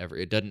does not ever.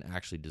 It doesn't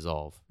actually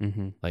dissolve.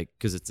 Like,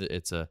 because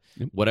it's a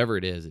whatever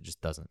it is, it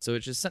just doesn't. So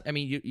it's just. I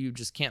mean, you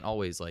just can't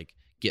always like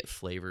get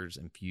flavors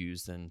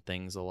infused in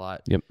things a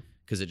lot. Yep.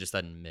 Because it just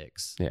doesn't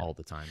mix all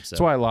the time. So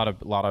that's why a lot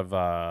of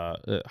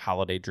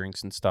holiday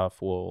drinks and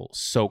stuff will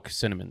soak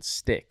cinnamon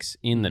sticks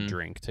in the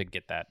drink to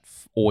get that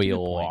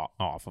oil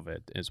off of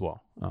it as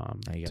well. Now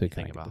you got me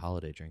thinking about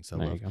holiday drinks.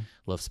 I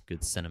love some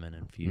good cinnamon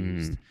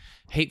infused.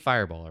 Hate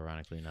Fireball,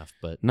 ironically enough,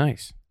 but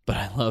nice. But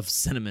I love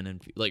cinnamon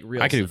infused, like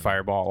real. I could cinnamon. do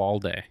Fireball all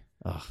day.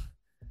 Ugh.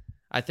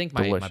 I think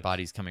my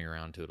body's coming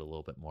around to it a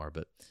little bit more,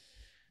 but.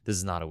 This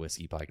is not a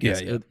whiskey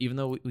podcast, even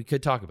though we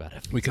could talk about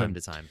it from time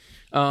to time.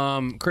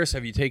 Chris,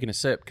 have you taken a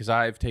sip? Because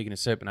I've taken a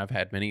sip and I've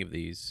had many of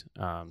these.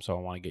 So I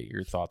want to get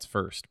your thoughts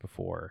first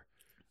before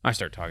I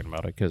start talking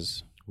about it,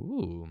 because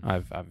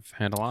I've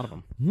had a lot of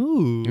them.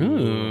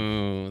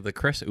 Ooh, the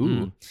Chris.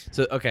 Ooh.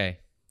 So okay,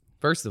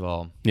 first of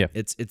all,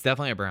 it's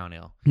definitely a brown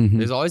ale.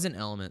 There's always an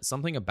element,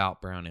 something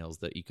about brown ales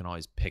that you can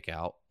always pick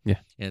out. Yeah,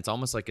 and it's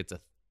almost like it's a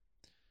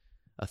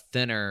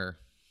thinner.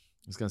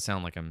 It's gonna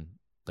sound like I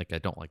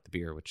don't like the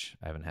beer, which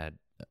I haven't had.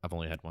 I've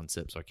only had one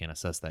sip, so I can't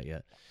assess that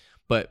yet.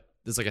 But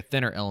there's like a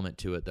thinner element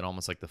to it that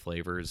almost like the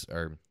flavors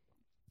are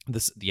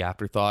the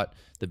afterthought.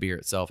 The beer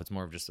itself, it's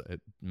more of just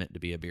meant to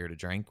be a beer to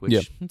drink,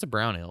 which it's a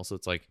brown ale. So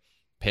it's like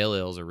pale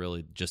ales are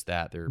really just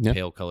that. They're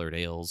pale colored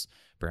ales.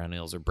 Brown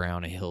ales are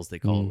brown ales. They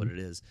call it what it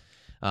is.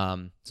 So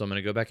I'm going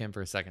to go back in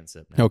for a second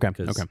sip now. Okay.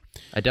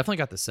 I definitely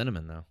got the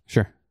cinnamon though.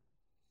 Sure.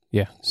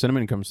 Yeah.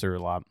 Cinnamon comes through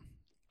a lot.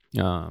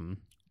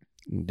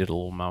 Did a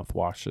little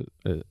mouthwash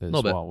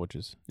as well, which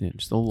is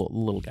just a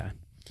little guy.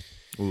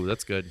 Ooh,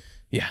 that's good.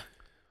 Yeah,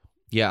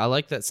 I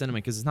like that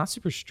cinnamon because it's not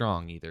super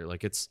strong either.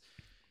 Like it's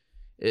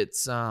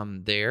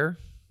there.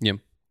 Yep.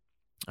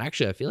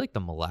 Actually, I feel like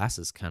the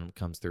molasses kind of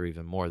comes through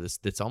even more.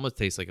 This almost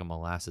tastes like a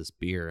molasses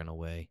beer in a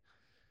way,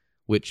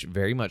 which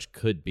very much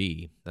could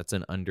be. That's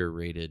an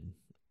underrated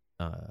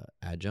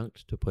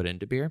adjunct to put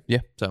into beer. Yeah.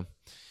 So.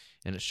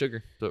 And it's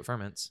sugar, so it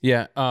ferments.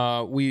 Yeah,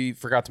 we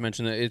forgot to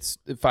mention that it's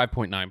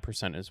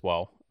 5.9% as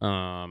well.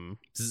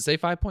 Does it say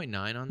 5.9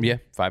 on there? Yeah,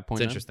 5.9.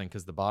 It's interesting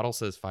because the bottle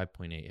says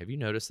 5.8. Have you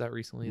noticed that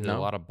recently? No. There are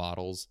a lot of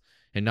bottles,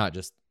 and not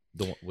just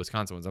the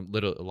Wisconsin ones.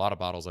 A lot of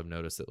bottles I've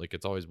noticed that like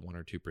it's always 1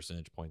 or 2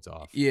 percentage points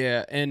off.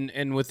 Yeah,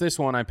 and with this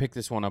one, I picked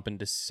this one up in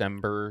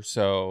December,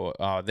 so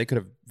they could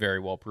have very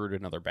well brewed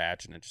another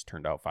batch, and it just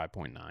turned out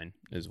 5.9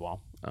 as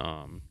well.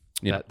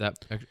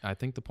 I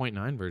think the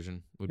 0.9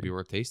 version would be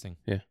worth tasting.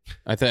 Yeah,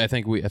 I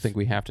think we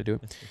have to do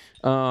it.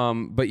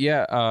 But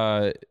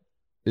yeah,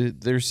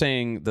 they're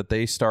saying that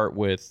they start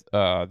with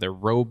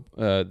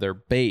their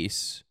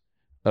base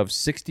of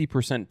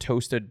 60%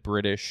 toasted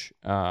British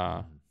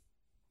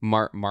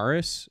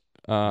Maris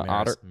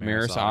Otter,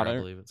 Maris Otter, I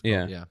believe it's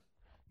called. Yeah.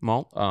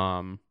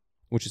 malt,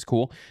 which is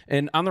cool.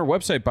 And on their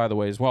website, by the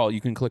way, as well,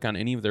 you can click on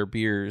any of their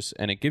beers,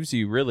 and it gives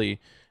you really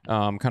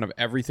kind of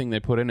everything they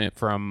put in it,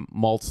 from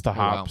malts to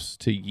hops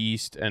to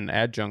yeast and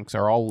adjuncts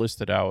are all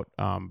listed out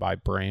by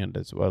brand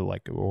as well,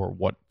 like, or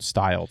what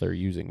style they're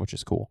using, which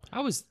is cool. I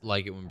always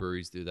like it when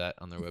breweries do that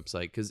on their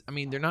website, because I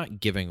mean they're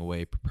not giving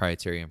away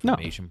proprietary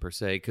information per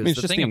se. Because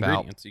the thing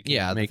about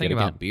the thing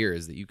about beer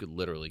is that you could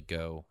literally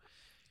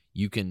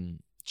you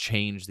can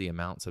change the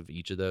amounts of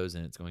each of those,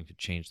 and it's going to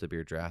change the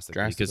beer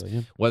drastically. Because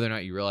whether or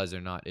not you realize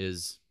or not,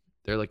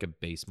 they're like a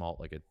base malt,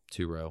 like a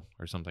 2-row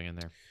or something in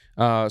there.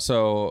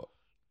 So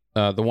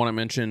the one I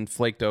mentioned,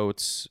 flaked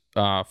oats,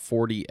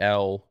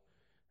 40L,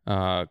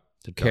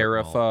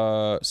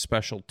 Carafa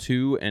Special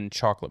 2, and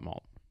chocolate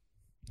malt.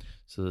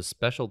 So the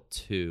Special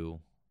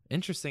 2,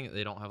 interesting that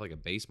they don't have like a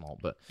base malt,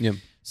 but yeah.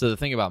 So the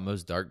thing about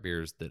most dark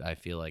beers that I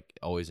feel like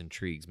always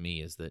intrigues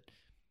me is that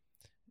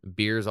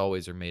beers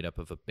always are made up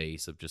of a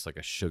base of just like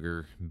a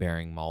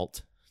sugar-bearing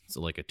malt, so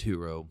like a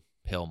 2-row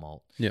pale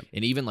malt. Yeah.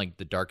 And even like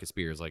the darkest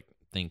beers, like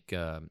think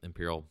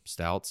imperial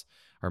stouts,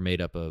 are made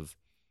up of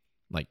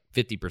like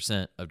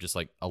 50% of just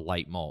like a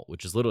light malt,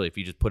 which is literally, if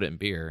you just put it in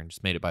beer and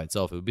just made it by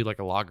itself, it would be like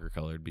a lager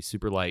color. It'd be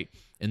super light.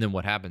 And then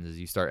what happens is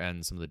you start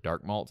adding some of the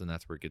dark malts, and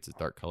that's where it gets its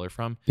dark color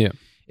from. Yeah.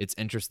 It's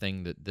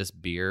interesting that this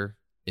beer,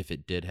 if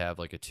it did have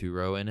like a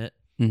 2-row in it,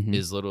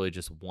 is literally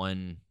just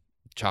one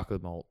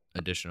chocolate malt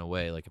addition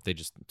away. Like if they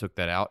just took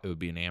that out, it would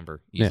be an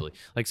amber easily.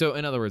 Like, so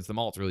in other words, the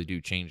malts really do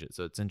change it.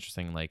 So it's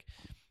interesting. Like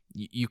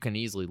you can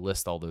easily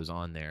list all those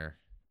on there,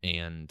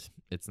 and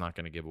it's not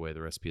going to give away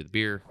the recipe of the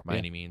beer by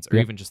any means, or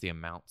even just the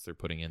amounts they're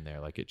putting in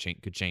there. Like it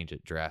could change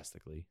it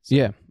drastically. So.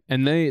 Yeah,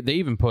 and they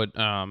even put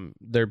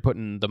they're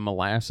putting the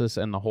molasses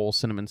and the whole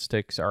cinnamon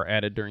sticks are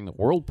added during the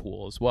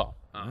whirlpool as well,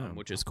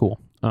 which is cool.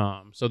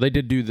 So they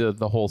did do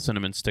the whole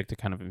cinnamon stick to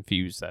kind of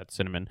infuse that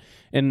cinnamon.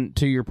 And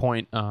to your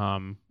point,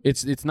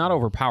 it's not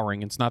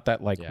overpowering. It's not that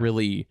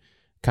really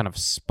kind of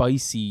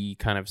spicy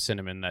kind of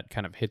cinnamon that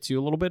kind of hits you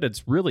a little bit.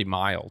 It's really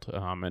mild,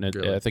 and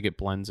I think it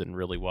blends in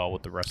really well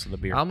with the rest of the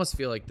beer. I almost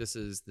feel like this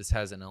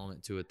has an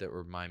element to it that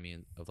remind me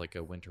of like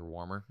a winter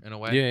warmer in a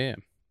way. Yeah.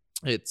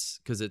 It's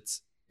because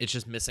it's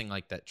just missing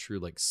like that true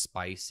like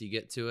spice you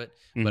get to it,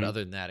 but other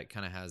than that, it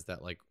kind of has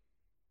that like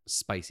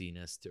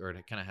spiciness or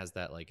it kind of has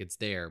that like it's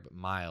there but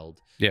mild.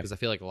 Because I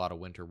feel like a lot of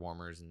winter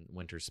warmers and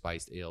winter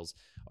spiced ales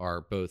are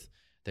both.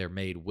 They're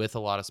made with a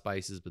lot of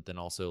spices, but then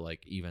also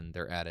like even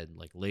they're added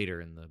like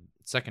later in the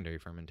secondary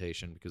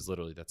fermentation, because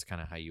literally that's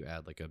kind of how you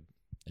add like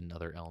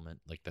another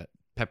element, like that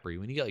peppery.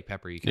 When you get like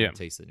pepper, you kind of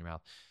taste it in your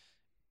mouth.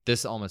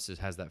 This almost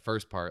just has that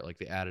first part, like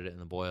they added it in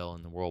the boil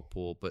in the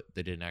whirlpool, but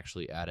they didn't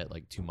actually add it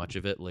like too much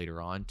of it later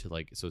on to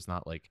like, so it's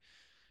not like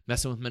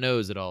messing with my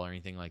nose at all or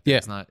anything like that.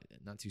 It's not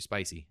too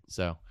spicy.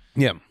 So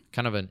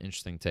kind of an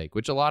interesting take,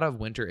 which a lot of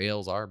winter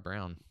ales are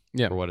brown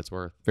for what it's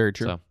worth. Very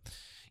true. So,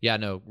 yeah,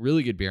 no,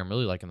 really good beer. I'm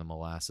really liking the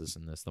molasses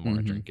in this. The more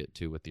I drink it,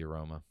 too, with the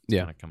aroma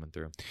kind of coming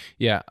through.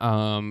 Yeah.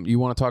 You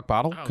want to talk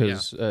bottle?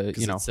 Because,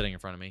 it's sitting in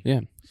front of me.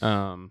 Yeah.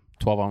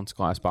 12-ounce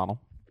glass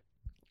bottle.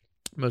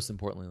 Most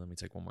importantly, let me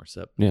take one more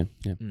sip. Yeah.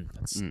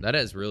 That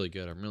is really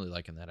good. I'm really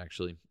liking that,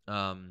 actually.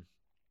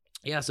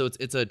 Yeah, so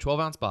it's a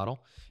 12-ounce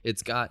bottle.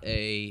 It's got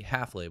a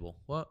half label.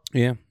 What?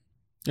 Yeah.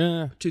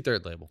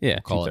 2/3 label. Yeah,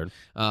 call it.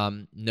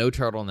 No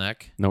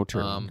turtleneck. No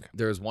turtleneck.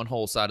 There's one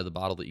whole side of the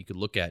bottle that you could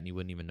look at and you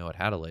wouldn't even know it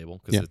had a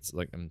label, because it's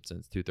like it's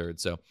 2/3.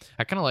 So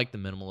I kind of like the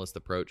minimalist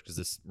approach, because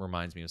this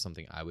reminds me of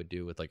something I would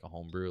do with like a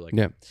home brew.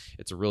 Like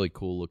it's a really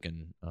cool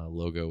looking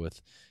logo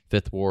with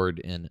 5th Ward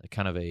in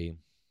kind of a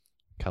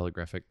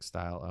calligraphic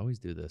style. I always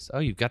do this. Oh,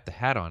 you've got the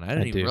hat on. I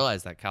didn't even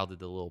realize that Kyle did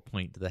the little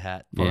point to the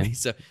hat for me.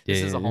 So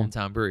this is a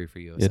hometown brewery for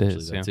you,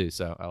 essentially, too.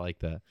 So I like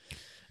that.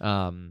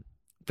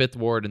 5th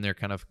Ward in their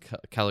kind of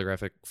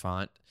calligraphic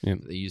font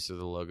they use for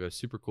the logo.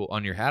 Super cool.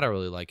 On your hat, I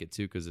really like it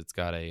too, because it's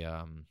got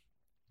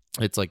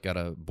got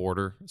a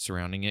border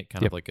surrounding it,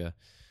 kind of like a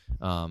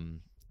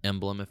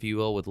emblem, if you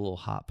will, with a little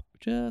hop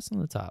just on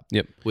the top.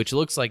 Which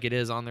looks like it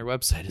is on their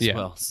website as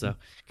well. So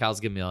Kyle's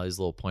giving me all these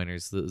little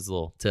pointers, these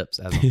little tips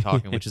as I'm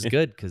talking, which is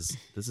good, because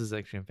this is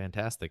actually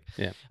fantastic.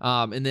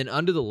 And then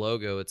under the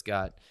logo, it's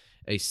got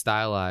a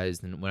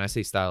stylized, and when I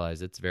say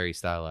stylized, it's very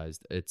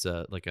stylized. It's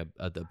like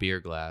a beer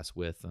glass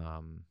with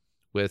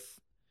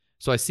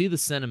so I see the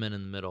cinnamon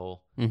in the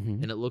middle,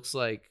 and it looks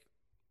like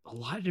a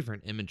lot of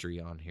different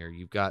imagery on here.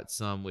 You've got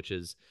some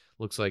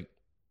looks like,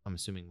 I'm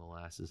assuming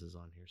molasses is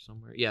on here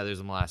somewhere. Yeah, there's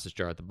a molasses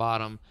jar at the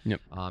bottom.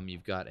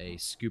 You've got a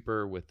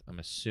scooper with, I'm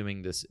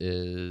assuming this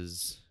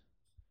is,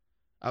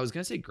 I was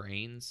gonna say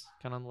grains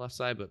kind of on the left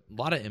side, but a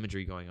lot of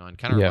imagery going on.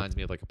 Kind of reminds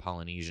me of like a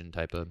Polynesian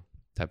type of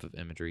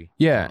imagery.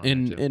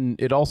 And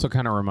it also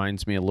kind of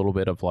reminds me a little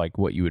bit of like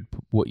what you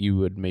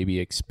would maybe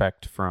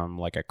expect from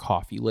like a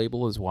coffee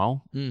label as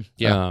well.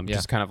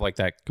 Just kind of like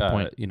that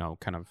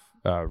kind of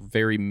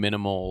very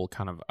minimal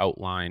kind of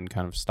outline,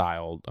 kind of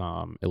styled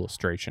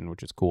illustration,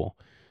 which is cool.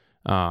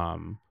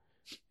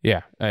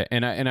 Yeah,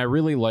 and I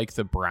really like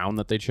the brown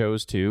that they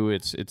chose too.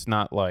 It's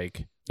not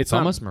like it's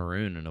almost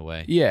maroon in a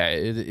way. Yeah,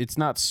 it's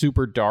not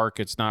super dark.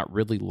 It's not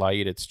really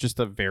light. It's just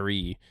a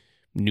very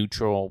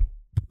neutral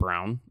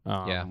brown.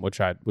 Which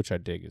I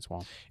dig as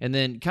well. And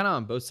then kind of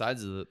on both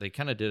sides of it, they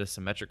kind of did a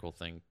symmetrical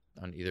thing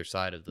on either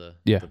side of the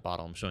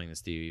bottle. I'm showing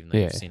this to you, even though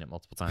you've seen it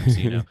multiple times,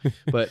 so you know.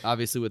 But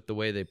obviously, with the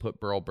way they put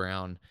Burl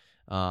Brown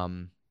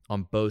on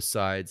both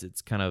sides,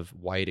 it's kind of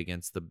white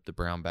against the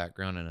brown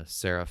background in a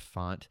serif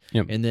font.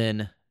 Yep. And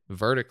then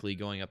vertically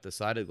going up the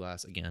side of the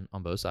glass, again,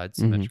 on both sides,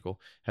 symmetrical,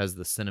 has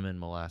the Cinnamon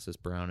Molasses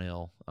Brown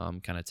Ale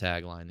kind of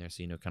tagline there,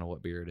 so you know kind of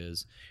what beer it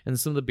is. And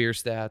some of the beer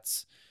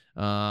stats.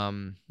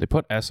 They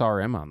put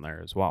SRM on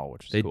there as well,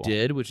 which is cool. They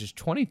did, which is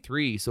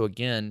 23. So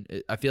again,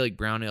 I feel like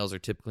brown ales are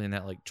typically in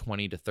that like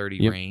 20 to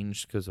 30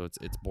 range because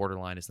it's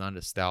borderline. It's not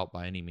a stout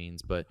by any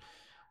means, but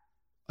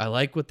I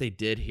like what they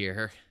did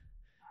here.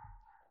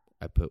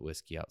 I put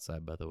whiskey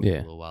outside, by the way, a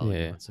little while ago,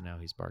 and so now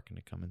he's barking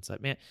to come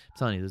inside. Man, I'm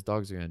telling you, those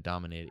dogs are going to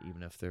dominate it,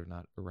 even if they're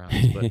not around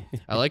us. But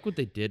I like what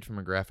they did from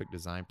a graphic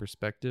design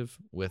perspective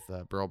with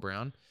Burl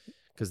Brown,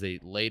 because they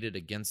laid it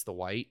against the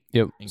white.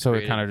 Yep. So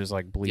it kind of just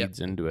like bleeds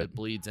into it. It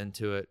bleeds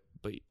into it,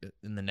 but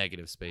in the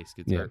negative space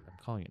gets. I'm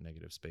calling it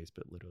negative space,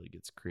 but it literally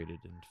gets created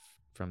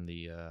from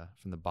the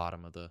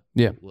bottom of the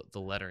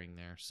lettering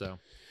there. So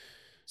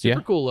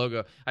super cool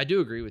logo. I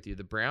do agree with you.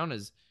 The brown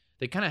is.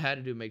 They kind of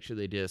had to make sure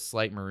they did a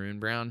slight maroon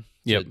brown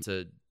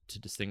to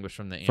distinguish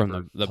from the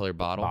amber color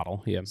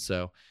bottle. Yeah.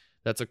 So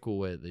that's a cool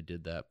way that they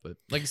did that. But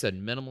like I said,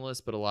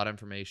 minimalist, but a lot of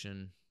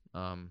information.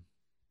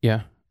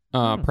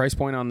 Price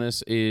point on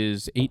this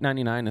is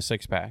 $8.99 a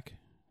 6-pack.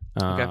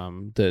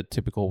 The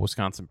typical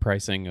Wisconsin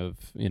pricing of,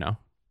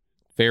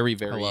 very,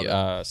 very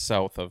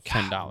south of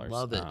 $10.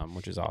 Love it.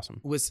 Which is awesome.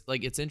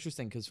 It's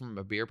interesting because from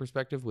a beer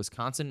perspective,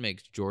 Wisconsin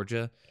makes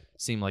Georgia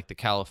seem like the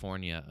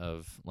California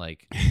of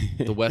like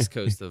the West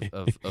Coast of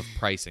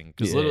pricing,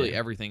 because literally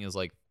everything is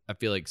like, I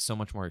feel like, so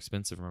much more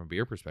expensive from a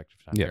beer perspective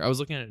down there. I was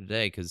looking at it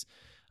today because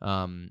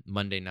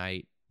Monday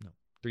night,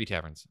 3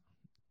 Taverns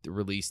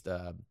released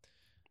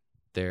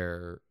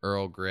their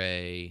Earl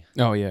Grey.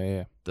 Oh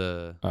yeah.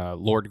 The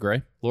Lord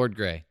Grey,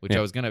 which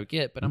I was gonna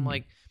get, but I'm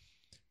like,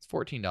 it's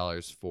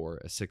 $14 for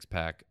a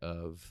 6-pack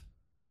of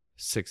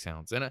 6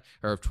 ounce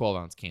or of 12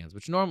 ounce cans,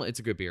 which normally it's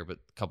a good beer, but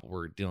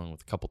we're dealing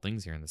with a couple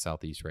things here in the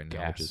Southeast right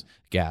now, which is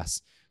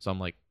gas. So I'm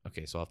like,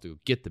 okay, so I'll have to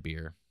get the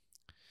beer.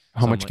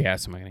 How much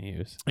gas am I going to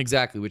use?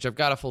 Exactly, which I've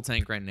got a full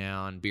tank right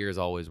now, and beer is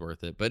always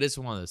worth it. But it's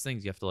one of those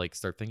things you have to like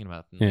start thinking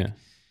about. And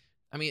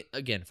I mean,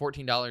 again,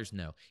 $14,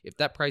 no. If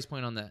that price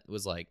point on that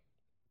was like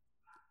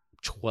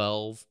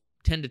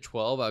 10 to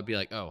 12, I'd be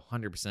like, oh,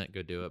 100%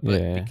 go do it.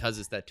 But because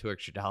it's that $2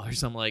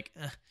 extra, I'm like,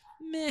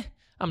 meh,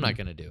 I'm not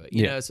going to do it.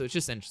 You know, so it's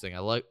just interesting. I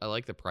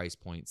like the price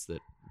points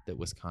that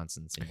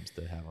Wisconsin seems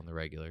to have on the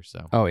regular.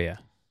 So. Oh, yeah.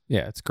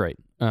 Yeah, it's great.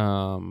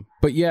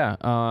 But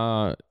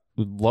yeah,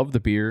 love the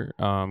beer.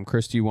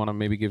 Chris, do you want to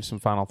maybe give some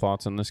final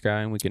thoughts on this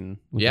guy, and we can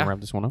wrap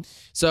this one up?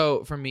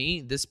 So for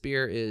me, this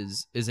beer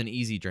is an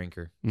easy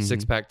drinker.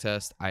 6-pack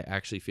test. I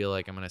actually feel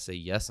like I'm going to say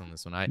yes on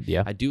this one.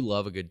 I do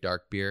love a good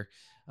dark beer.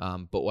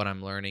 But what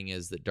I'm learning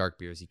is that dark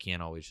beers, you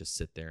can't always just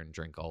sit there and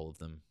drink all of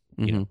them,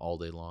 all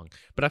day long.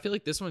 But I feel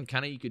like this one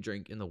kind of you could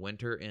drink in the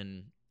winter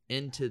and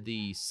into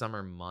the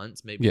summer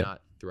months, maybe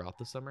not throughout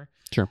the summer.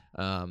 Sure.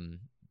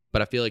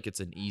 But I feel like it's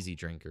an easy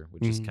drinker,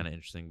 which is kind of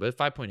interesting. But at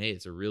 5.8,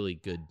 it's a really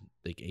good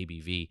like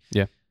ABV.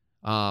 Yeah.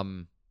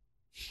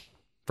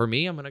 For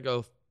me, I'm gonna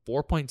go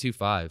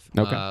 4.25.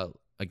 Okay.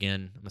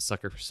 Again, I'm a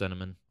sucker for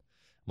cinnamon.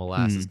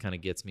 Molasses kind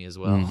of gets me as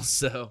well.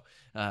 So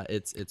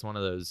it's one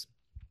of those.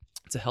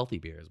 It's a healthy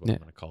beer is what I'm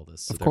going to call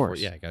this. So of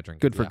course. I got to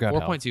drink good for gut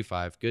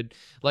 4.25. Good.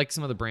 Like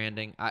some of the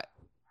branding.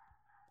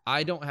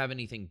 I don't have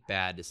anything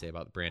bad to say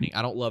about the branding.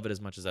 I don't love it as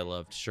much as I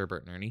loved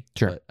Sherbert and Ernie.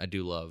 Sure. But I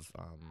do love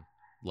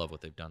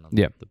what they've done on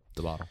the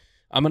bottle.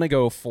 I'm going to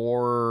go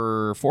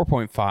for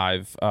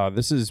 4.5.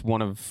 This is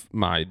one of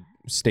my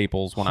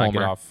staples when I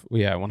get off.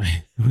 Yeah,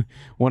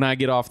 when I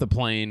get off the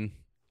plane,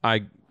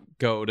 I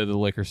go to the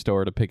liquor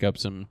store to pick up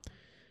some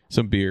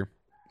beer.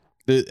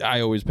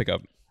 I always pick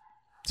up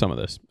some of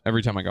this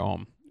every time I go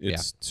home.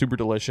 It's super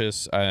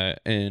delicious,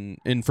 and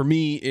for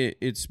me,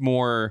 it's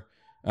more.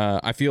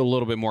 I feel a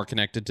little bit more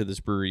connected to this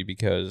brewery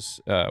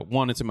because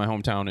 1, it's in my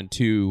hometown, and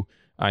 2,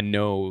 I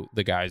know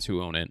the guys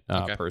who own it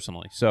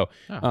personally. So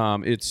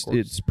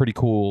it's pretty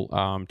cool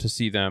to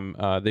see them.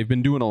 They've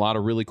been doing a lot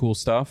of really cool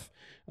stuff.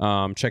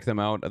 Check them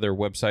out. Their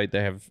website,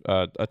 they have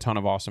a ton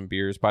of awesome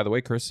beers. By the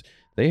way, Chris,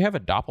 they have a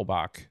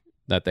Doppelbock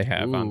that they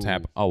have on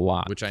tap a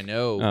lot, which I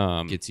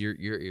know gets your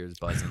ears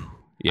buzzing.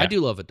 I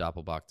do love a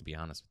Doppelbock, to be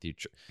honest with you,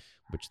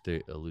 which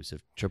the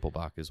elusive triple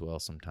bock as well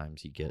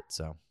sometimes you get.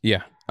 So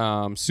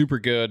super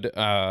good.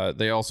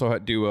 They also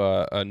do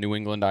a New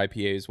England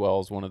IPA as well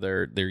as one of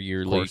their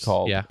yearly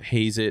called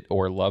Haze It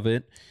or Love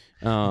It.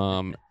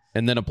 And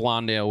then a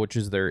blonde ale, which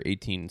is their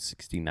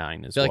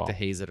 1869 as well. I feel like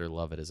the Haze It or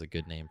Love It is a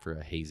good name for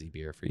a hazy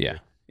beer for you.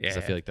 Yeah.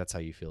 I feel like that's how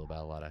you feel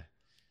about a lot of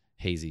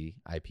hazy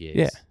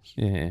IPAs.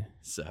 Yeah.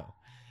 So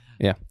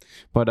Yeah.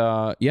 But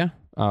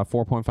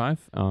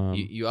 4.5.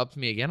 you upped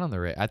me again on the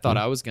rate. I thought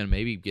I was gonna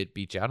maybe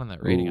beat you out on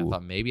that rating. I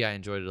thought maybe I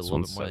enjoyed it a little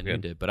bit more than you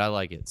did, but I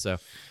like it. So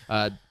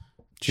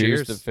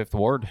cheers to Fifth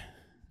Ward.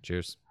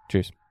 Cheers.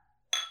 Cheers.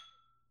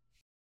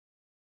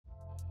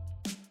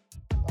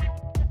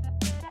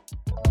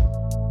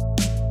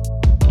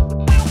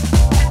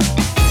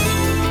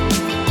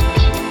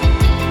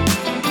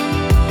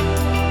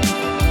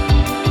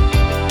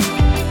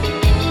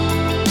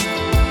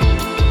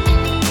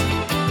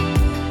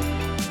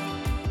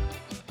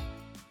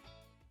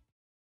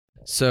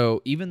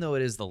 So even though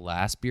it is the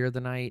last beer of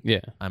the night,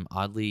 Yeah. I'm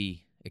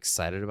oddly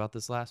excited about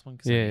this last one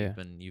because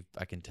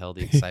I can tell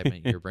the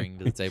excitement you're bringing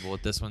to the table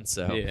with this one.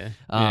 So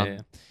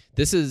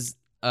this is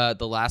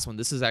the last one.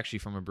 This is actually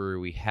from a brewery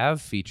we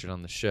have featured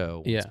on the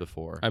show once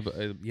before.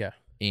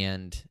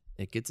 And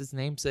it gets its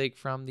namesake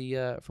from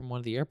from one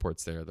of the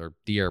airports there. They're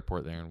the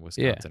airport there in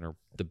Wisconsin, or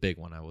the big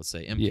one, I will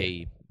say,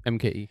 MKE.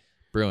 MKE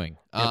Brewing.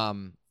 Yep.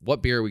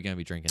 What beer are we going to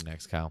be drinking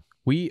next, Kyle?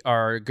 We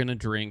are going to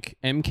drink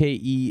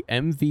MKE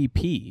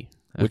MVP,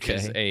 which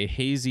is a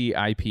hazy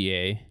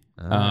IPA.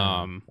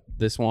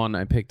 This one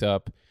I picked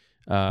up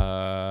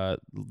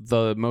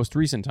the most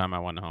recent time I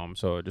went home,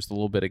 so just a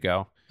little bit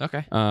ago.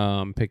 Okay.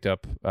 Picked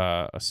up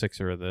a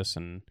sixer of this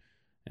and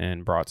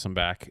brought some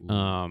back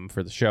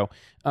for the show.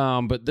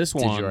 But this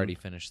one, did you already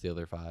finish the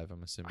other 5?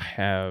 I'm assuming I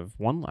have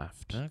one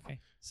left.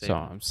 Okay. So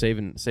I'm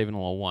saving a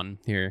little one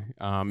here.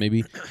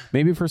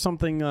 Maybe for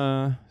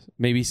something.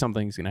 Maybe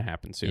something's gonna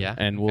happen soon. Yeah.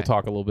 And we'll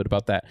talk a little bit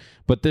about that.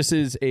 But this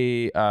is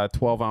a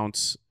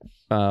 12-ounce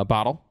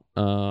bottle.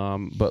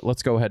 But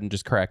let's go ahead and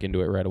just crack into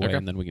it right away,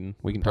 and then we can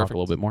talk a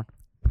little bit more.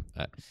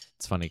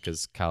 It's funny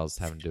because Kyle's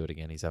having to do it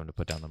again. He's having to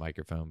put down the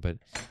microphone, but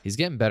he's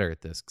getting better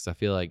at this because I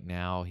feel like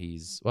now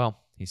he's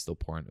still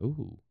pouring.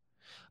 Ooh.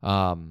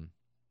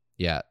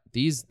 Yeah,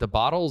 the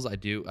bottles I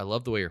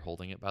love the way you're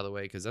holding it, by the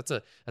way, because that's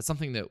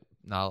something that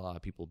not a lot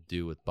of people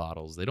do with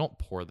bottles. They don't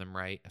pour them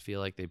right. I feel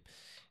like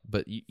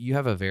but you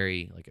have a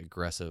very like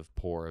aggressive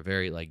pour, a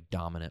very like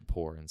dominant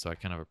pour, and so I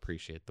kind of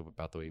appreciate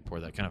about the way you pour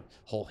that, kind of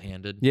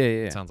whole-handed. Yeah.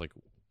 It sounds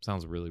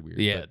really weird.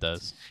 Yeah, it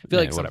does. I feel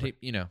like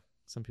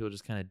some people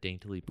just kind of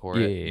daintily pour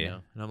it, you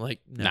know, and I'm like,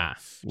 nah,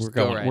 we're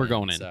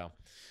going in. So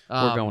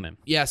we're going in.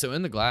 Yeah, so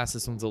in the glass,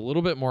 this one's a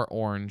little bit more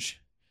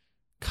orange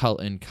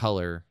in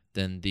color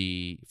than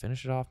the.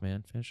 Finish it off,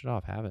 man. Finish it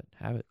off. Have it.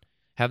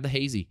 Have the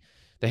hazy.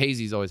 The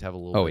hazies always have a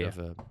little bit of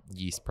a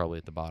yeast probably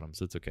at the bottom,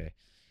 so it's okay.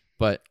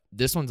 But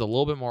this one's a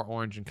little bit more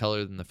orange in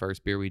color than the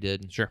first beer we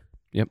did. Sure.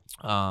 Yep.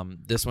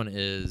 This one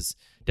is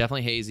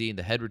definitely hazy.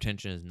 The head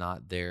retention is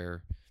not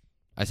there.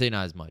 I say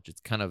not as much.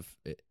 It's kind of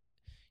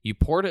you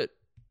poured it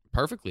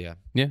perfectly.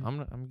 Yeah. I'm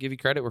gonna give you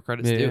credit where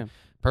credit's due. Yeah.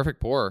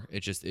 Perfect pour.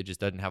 It just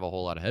doesn't have a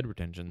whole lot of head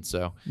retention.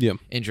 So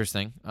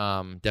interesting.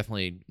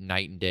 Definitely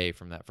night and day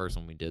from that first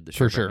one we did.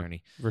 For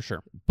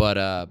sure.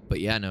 But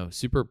yeah, no,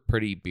 super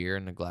pretty beer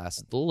in the glass.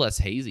 It's a little less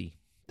hazy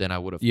than I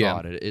would have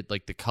thought. It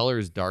like the color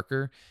is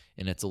darker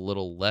and it's a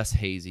little less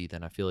hazy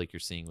than I feel like you're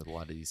seeing with a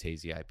lot of these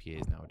hazy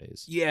IPAs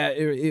nowadays. Yeah,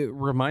 it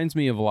reminds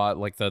me of a lot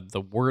like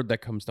the word that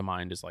comes to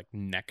mind is like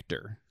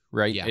nectar,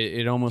 right? Yeah,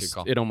 it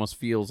almost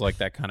feels like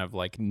that kind of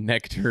like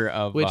nectar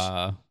of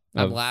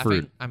fruit.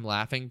 Fruit. I'm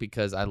laughing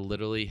because I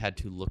literally had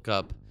to look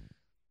up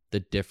the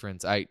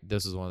difference.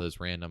 This is one of those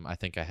random. I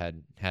think I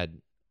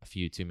had a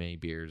few too many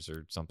beers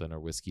or something or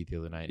whiskey the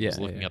other night. I was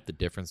looking up the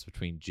difference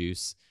between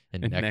juice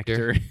and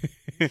nectar.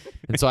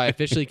 And so I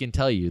officially can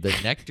tell you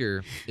that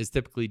nectar is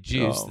typically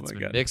juice that's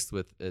been mixed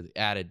with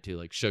added to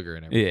like sugar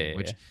and everything.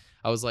 Which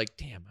I was like,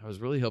 damn, I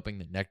was really hoping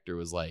that nectar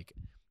was like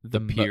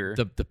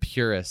the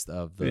purest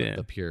of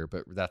the pure,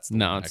 but that's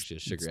actually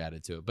sugar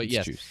added to it. But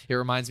yes, juice. It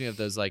reminds me of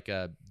those like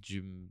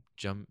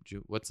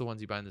what's the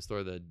ones you buy in the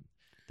store,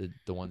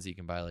 the ones that you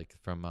can buy like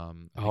from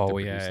I know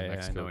what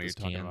you're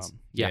talking about.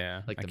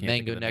 Like the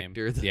mango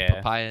nectar, the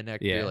papaya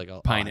nectar, like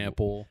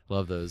pineapple.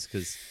 Love those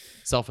because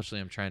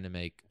selfishly I'm trying to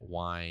make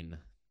wine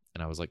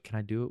and I was like, can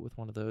I do it with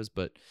one of those?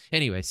 But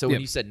anyway, so when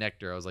you said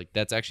nectar, I was like,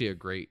 that's actually a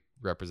great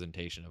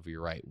representation of,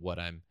 you're right, what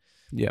I'm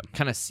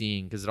kind of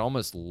seeing, because it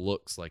almost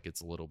looks like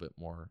it's a little bit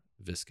more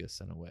viscous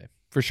in a way.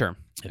 For sure.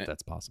 If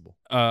that's possible.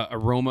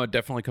 Aroma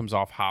definitely comes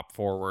off hop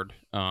forward.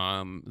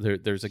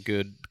 There's a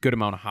good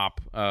amount of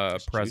hop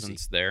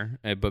presence there,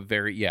 but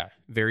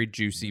very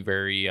juicy,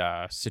 very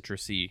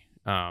citrusy,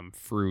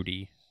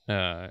 fruity,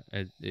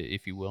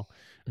 if you will.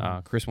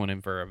 Chris went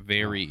in for a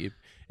very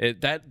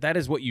that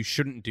is what you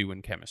shouldn't do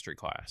in chemistry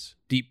class.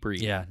 Deep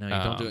breathe. Yeah, no, you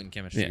don't do it in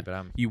chemistry, but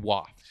I'm you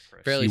waft.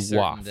 Chris. Fairly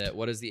certain that.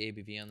 What is the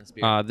ABV on this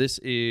beer? This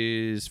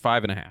is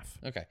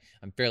 5.5. Okay,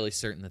 I'm fairly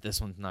certain that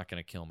this one's not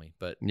going to kill me,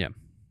 but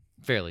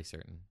fairly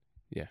certain.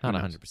 Yeah, not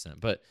 100%,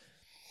 but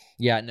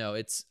yeah, no,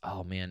 it's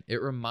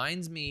it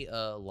reminds me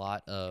a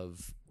lot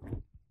of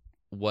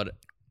what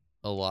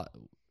a lot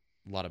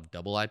of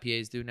double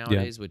IPAs do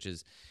nowadays, which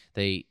is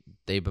they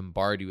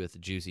bombard you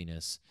with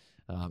juiciness.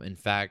 In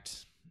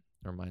fact,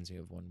 it reminds me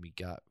of one we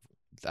got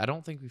I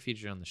don't think we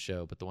featured on the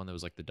show, but the one that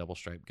was like the double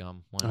stripe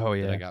gum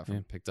one that I got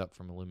picked up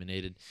from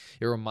Illuminated.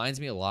 It reminds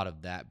me a lot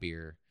of that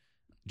beer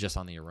just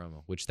on the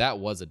aroma, which that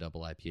was a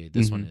double IPA.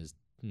 This one is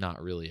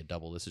not really a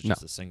double. This is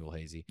just a single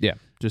hazy. Yeah.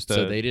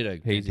 So they did a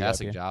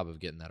fantastic IPA. job of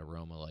getting that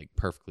aroma like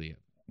perfectly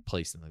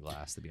placed in the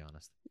glass, to be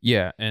honest.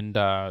 Yeah, and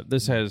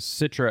this has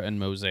Citra and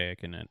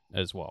Mosaic in it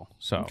as well.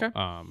 So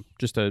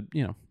just a,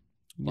 a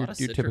lot of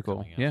your Citra typical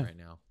coming out right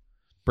now.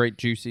 Bright,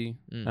 juicy,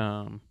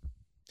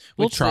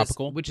 Which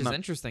tropical, which is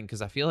interesting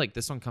because I feel like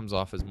this one comes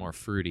off as more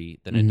fruity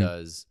than it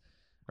does,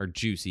 or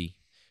juicy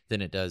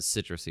than it does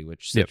citrusy,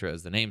 which Citra,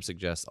 as the name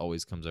suggests,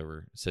 always comes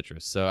over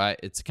citrus. So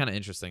it's kind of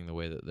interesting the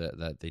way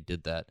that they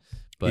did that.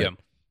 But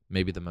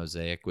maybe the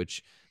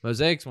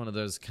Mosaic's one of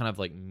those kind of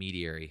like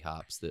mediary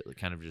hops that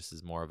kind of just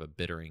is more of a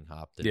bittering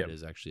hop than it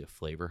is actually a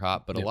flavor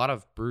hop. But a lot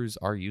of brews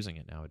are using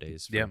it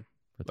nowadays.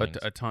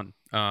 A ton.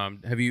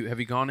 Have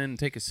you gone in and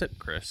take a sip,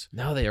 Chris?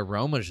 No, the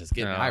aroma's just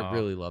getting. I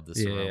really love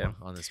this aroma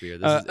on this beer.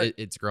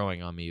 It's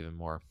growing on me even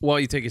more. While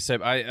you take a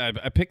sip, I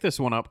picked this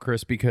one up,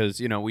 Chris,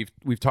 because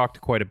we've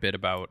talked quite a bit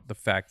about the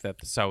fact that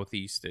the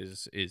Southeast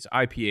is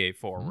IPA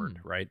forward,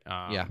 right?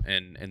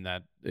 And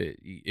that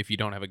if you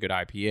don't have a good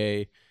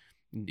IPA,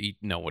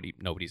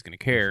 nobody's going to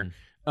care.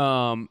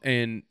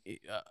 And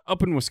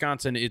up in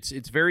Wisconsin,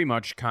 it's very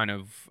much kind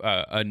of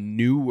a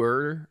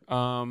newer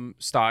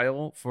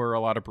style for a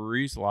lot of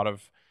breweries. A lot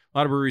of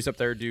breweries up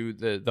there do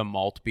the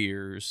malt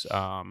beers,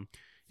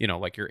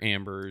 like your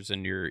ambers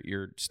and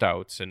your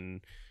stouts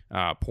and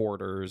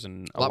porters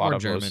and a lot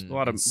of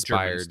German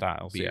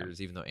styles,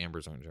 beers, even though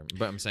ambers aren't German.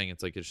 But I'm saying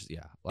it's just I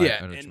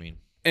know what you mean.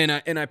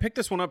 And I picked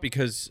this one up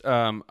because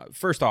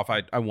first off,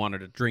 I wanted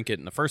to drink it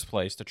in the first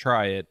place to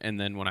try it, and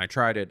then when I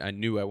tried it, I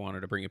knew I wanted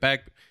to bring it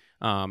back.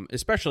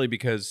 Especially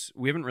because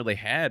we haven't really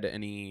had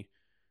any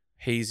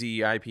hazy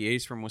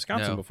IPAs from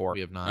Wisconsin before.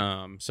 We have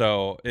not.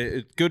 So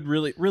it's good,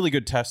 really, really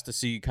good test to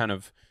see kind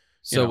of.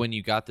 So when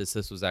you got this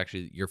was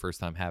actually your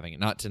first time having it,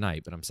 not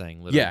tonight, but I'm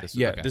saying literally. This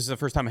is the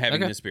first time having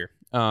this beer.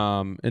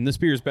 And this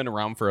beer has been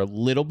around for a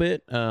little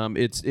bit.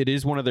 It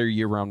is one of their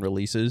year-round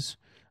releases.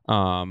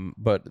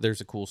 But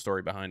there's a cool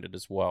story behind it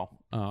as well.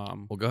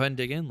 Well, go ahead and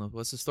dig in.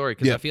 What's the story?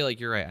 Because I feel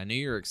like you're right. I knew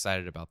you were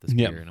excited about this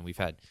beer, and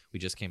we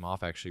just came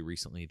off actually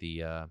recently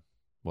the.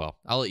 Well,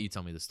 I'll let you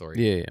tell me the story.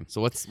 Yeah. So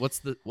what's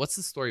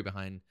the story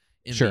behind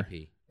MVP? Sure.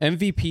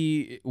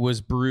 MVP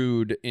was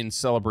brewed in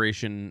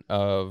celebration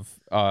of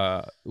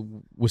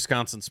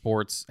Wisconsin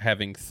sports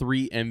having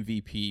 3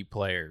 MVP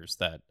players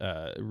that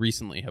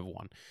recently have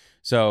won.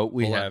 So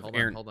we have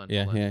Aaron. Hold on.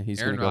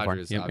 He's going to go for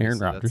it. Yep, Aaron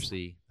Rodgers.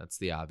 That's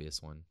the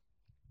obvious one.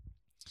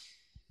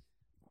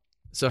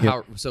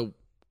 So So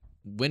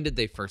when did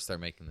they first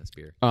start making this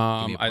beer?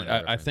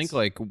 I think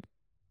like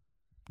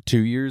 2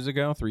 years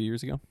ago, 3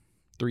 years ago.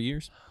 3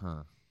 years?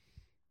 Huh.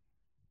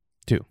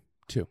 Two.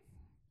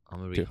 I'm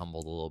going to be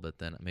humbled a little bit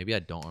then. Maybe I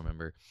don't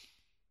remember.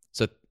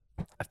 So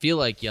I feel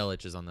like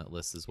Yelich is on that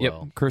list as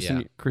well. Yep.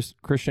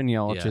 Christian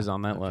Yelich is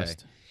on that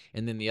list.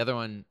 And then the other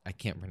one, I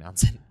can't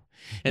pronounce it.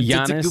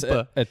 Giannis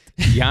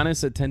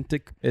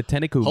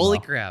Antetokounmpo. Holy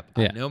crap.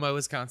 I know my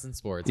Wisconsin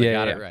sports. I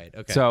got it right.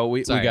 Okay. So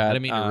we got. I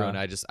didn't mean to ruin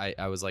it.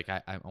 I was like,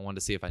 I wanted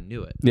to see if I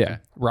knew it. Yeah.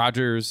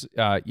 Rodgers,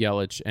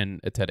 Yelich,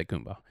 and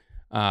Antetokounmpo.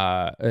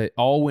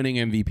 All winning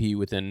MVP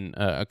within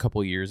a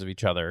couple years of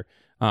each other.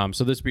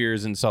 So this beer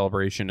is in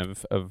celebration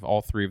of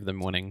all 3 of them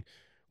winning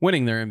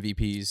their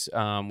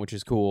MVPs, which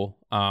is cool.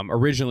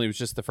 Originally, it was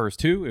just the first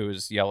 2. It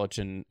was Yelich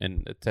and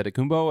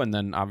Antetokounmpo, and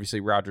then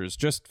obviously Rodgers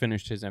just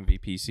finished his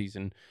MVP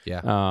season.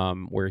 Yeah.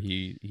 Where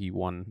he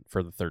won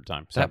for the 3rd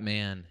time. So that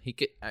man,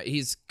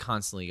 he's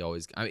constantly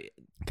always. I mean,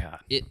 God.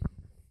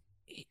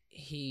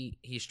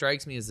 He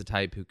strikes me as the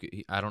type who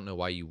I don't know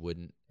why you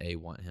wouldn't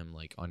want him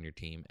like on your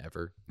team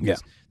ever. Yeah.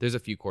 There's a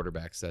few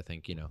quarterbacks that I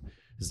think, this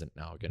isn't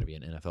now going to be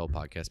an NFL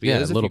podcast, but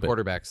there's a few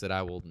quarterbacks that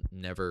I will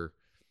never.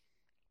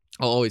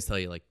 I'll always tell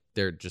you like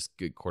they're just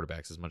good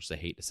quarterbacks as much as I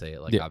hate to say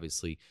it. Like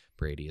obviously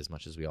Brady, as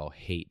much as we all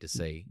hate to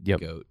say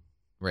GOAT,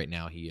 right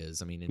now he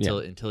is. I mean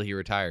until he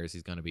retires,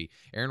 he's going to be.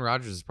 Aaron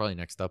Rodgers is probably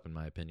next up in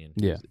my opinion.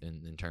 Yeah.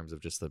 In terms of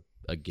just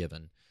a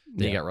given.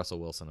 Then you got Russell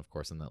Wilson, of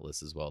course, on that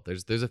list as well.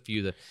 There's a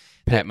few that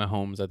Pat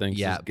Mahomes, I think, is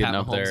getting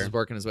up there. Pat Mahomes is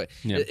working his way.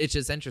 Yeah. It's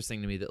just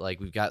interesting to me that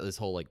like we've got this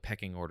whole like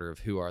pecking order of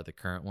who are the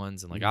current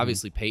ones, and like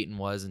obviously Peyton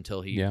was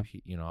until he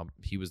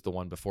was the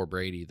one before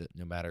Brady. That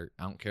no matter,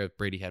 I don't care if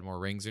Brady had more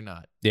rings or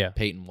not. Yeah,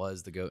 Peyton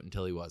was the GOAT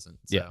until he wasn't.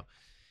 So,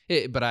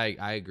 but I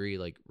agree.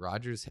 Like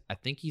Rodgers, I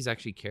think he's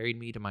actually carried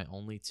me to my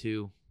only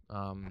 2.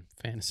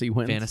 Fantasy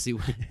wins nice.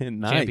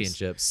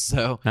 Championships.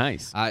 So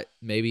nice.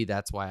 Maybe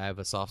that's why I have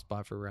a soft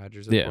spot for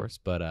Rodgers, of course.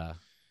 But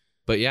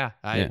yeah,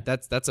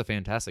 that's a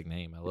fantastic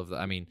name. I love that.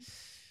 I mean,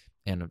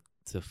 and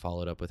to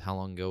follow it up with how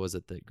long ago was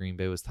it that Green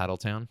Bay was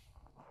Titletown?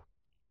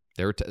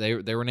 They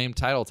were named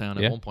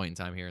Titletown at one point in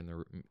time here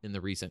in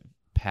the recent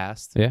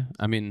past. Yeah,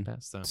 I mean,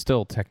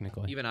 still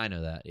technically. Even I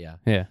know that. Yeah.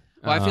 Yeah.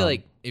 Well, I feel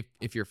like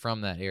if you're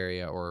from that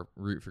area or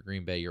root for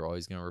Green Bay, you're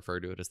always going to refer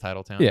to it as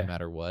Titletown, no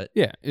matter what.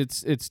 Yeah,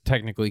 it's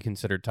technically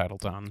considered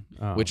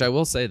Titletown. Which I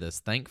will say this,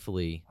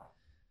 thankfully,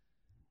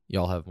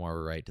 y'all have more of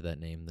a right to that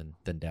name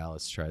than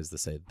Dallas tries to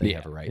say that they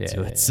have a right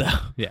to it. So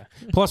yeah.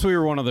 Plus, we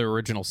were one of the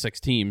original 6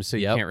 teams, so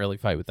you can't really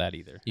fight with that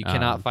either. You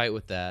cannot fight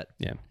with that.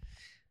 Yeah.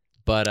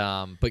 But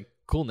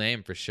cool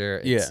name for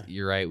sure.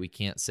 You're right. We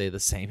can't say the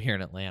same here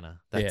in Atlanta.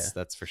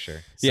 That's for sure.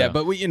 So. Yeah,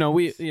 but we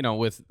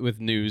with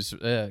news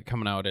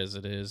coming out as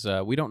it is,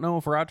 we don't know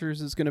if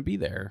Rodgers is going to be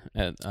there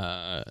at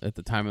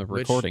the time of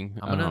recording.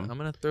 I'm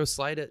gonna throw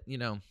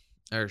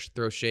or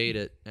throw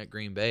shade at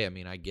Green Bay. I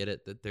mean, I get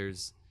it that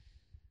there's.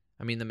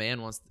 I mean, the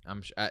man wants.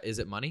 Is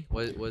it money?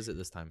 What is it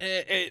this time?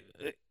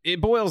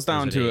 It boils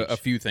down to a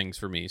few things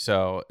for me.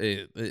 So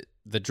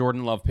the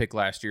Jordan Love pick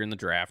last year in the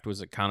draft was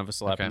a kind of a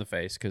slap in the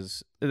face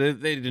because they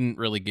didn't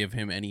really give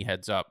him any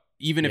heads up,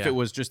 even if it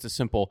was just a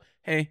simple,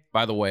 hey,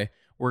 by the way,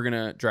 we're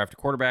gonna draft a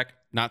quarterback.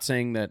 Not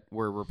saying that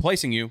we're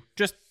replacing you,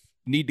 just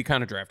need to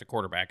kind of draft a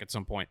quarterback at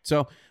some point.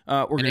 So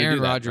we're going to do that.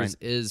 Aaron Rodgers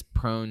is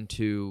prone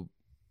to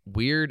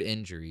weird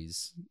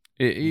injuries.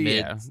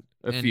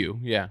 A few.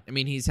 Yeah, I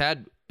mean, he's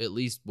had at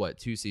least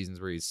 2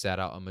 seasons where he's sat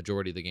out a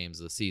majority of the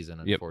games of the season,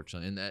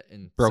 unfortunately,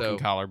 and broken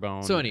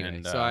collarbone. So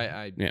anyway,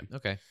 I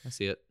okay, I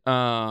see it.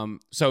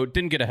 So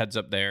didn't get a heads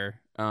up there.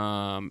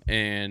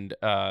 And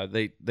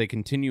they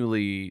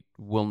continually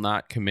will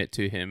not commit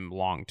to him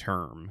long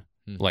term,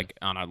 like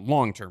on a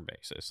long term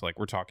basis. Like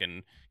we're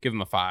talking, give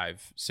him a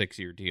 5-6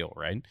 year deal,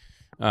 right?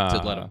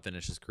 To let him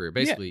finish his career,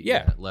 basically.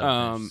 Let him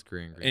finish his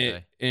career in Green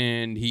Bay.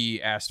 And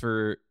he asked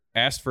for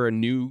a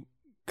new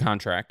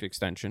contract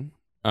extension.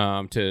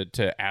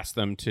 To ask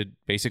them to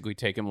basically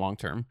take him long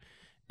term,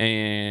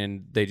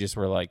 and they just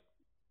were like,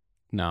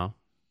 no.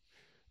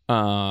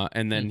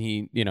 And then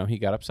he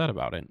got upset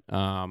about it.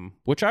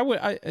 Which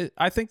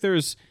I think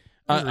there's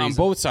on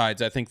both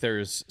sides. I think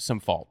there's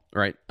some fault,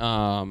 right?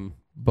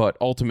 But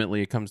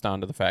ultimately, it comes down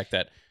to the fact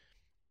that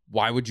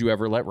why would you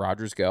ever let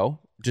Rodgers go?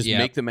 Just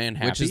make the man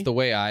happy. Which is the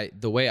way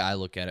I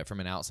look at it from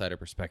an outsider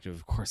perspective.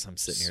 Of course, I'm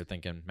sitting here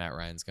thinking Matt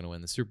Ryan's going to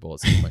win the Super Bowl at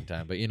some point in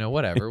time. But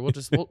whatever.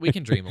 We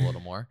can dream a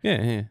little more.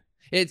 Yeah.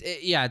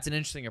 It's an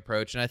interesting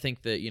approach, and I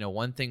think that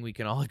one thing we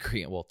can all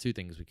agree on. Well, 2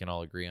 things we can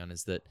all agree on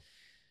is that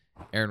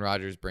Aaron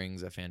Rodgers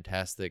brings a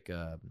fantastic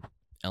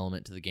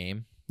element to the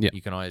game. Yeah.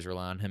 You can always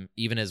rely on him.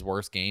 Even his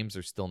worst games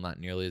are still not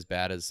nearly as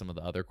bad as some of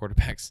the other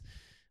quarterbacks,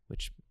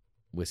 which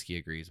Whiskey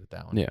agrees with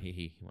that one. Yeah.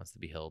 He wants to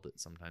be held at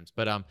sometimes.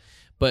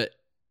 But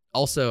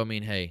also, I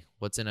mean, hey,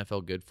 what's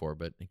NFL good for?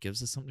 But it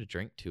gives us something to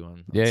drink to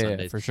on Sundays.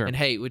 Yeah, for sure. And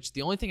hey,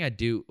 the only thing I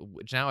do,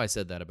 which now I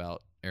said that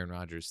about Aaron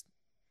Rodgers,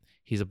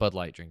 he's a Bud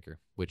Light drinker,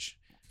 which,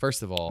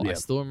 first of all, I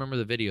still remember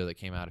the video that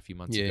came out a few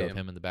months ago of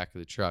him in the back of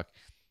the truck.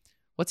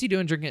 What's he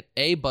doing drinking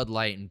A, Bud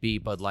Light, and B,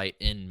 Bud Light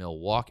in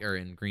Milwaukee or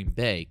in Green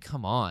Bay?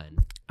 Come on.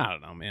 I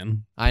don't know,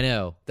 man. I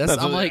know. I'm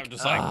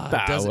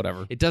just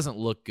whatever. It doesn't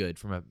look good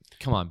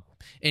come on.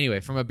 Anyway,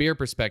 from a beer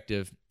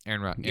perspective,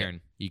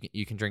 Aaron,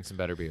 you can drink some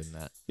better beer than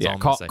that.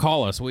 That's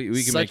call us.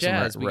 We can make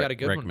some we got a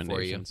good one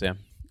for you. Yeah.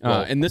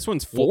 And this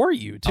one's for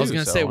you too. I was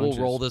gonna say we'll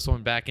roll this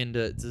one back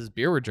into this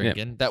beer we're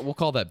drinking. Yeah. That we'll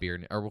call that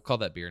beer, or we'll call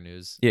that beer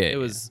news. Yeah, it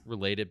was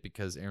related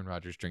because Aaron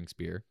Rodgers drinks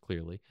beer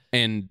clearly,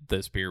 and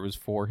this beer was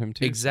for him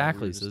too.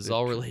 Exactly, so it's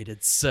all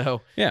related.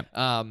 So yeah,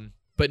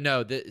 but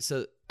no,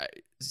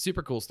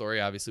 super cool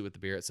story, obviously, with the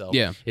beer itself.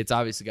 Yeah. It's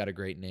obviously got a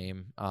great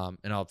name.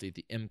 And I'll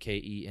the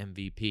MKE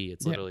MVP.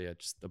 It's literally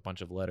just a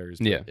bunch of letters.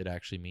 But it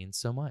actually means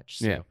so much.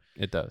 So, yeah,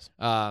 it does.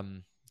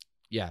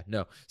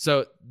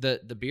 So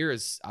the beer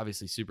is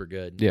obviously super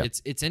good. Yeah.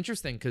 It's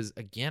interesting because,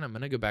 again, I'm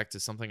going to go back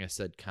to something I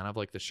said kind of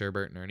like the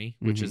Sherbert and Ernie,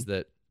 which is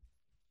that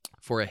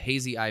for a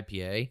hazy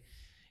IPA,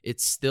 it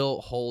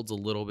still holds a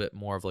little bit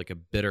more of like a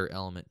bitter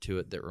element to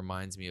it that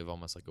reminds me of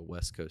almost like a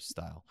West Coast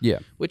style. Yeah.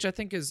 Which I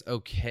think is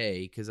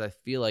okay because I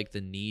feel like the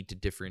need to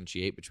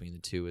differentiate between the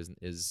two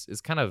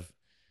is kind of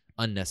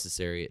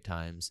unnecessary at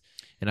times.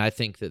 And I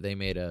think that they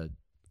made a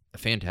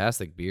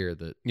fantastic beer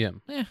that,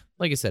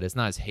 like I said, it's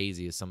not as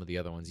hazy as some of the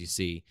other ones you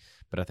see,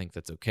 but I think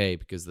that's okay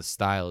because the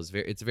style is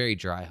it's very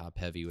dry hop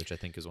heavy, which I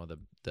think is one of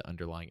the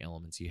underlying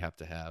elements you have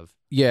to have.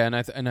 Yeah,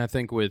 and I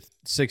think with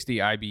 60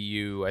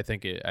 IBU, I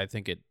think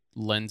it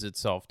lends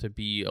itself to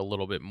be a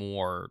little bit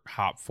more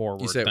hop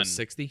forward. You said than it was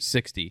 60?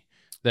 60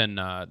 than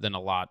a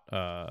lot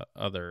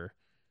other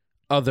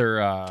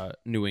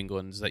New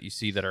Englands that you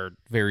see that are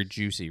very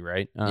juicy,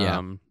 right?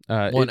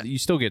 You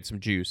still get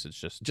some juice.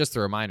 It's just a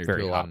reminder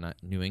too. A lot of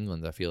New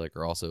Englands I feel like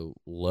are also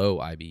low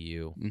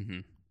IBU. Mm-hmm.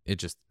 It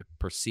just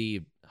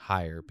perceived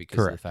higher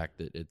because of the fact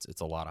that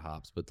it's a lot of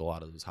hops, but a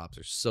lot of those hops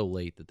are so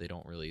late that they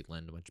don't really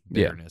lend much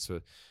bitterness.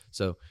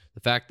 So the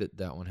fact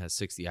that one has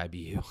 60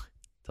 IBU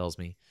tells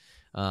me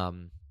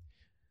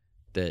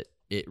that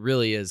it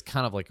really is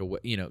kind of like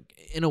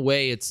in a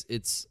way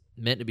it's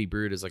meant to be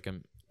brewed as like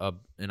an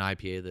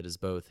IPA that is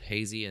both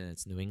hazy and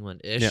it's New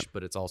England-ish,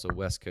 but it's also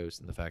West Coast,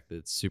 and the fact that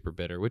it's super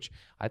bitter, which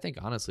I think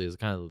honestly is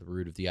kind of the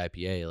root of the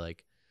IPA.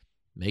 Like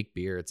make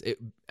beer.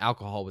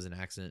 Alcohol was an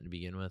accident to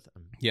begin with.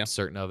 I'm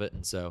certain of it.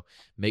 And so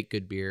make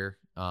good beer.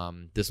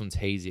 This one's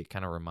hazy. It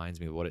kind of reminds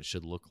me of what it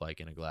should look like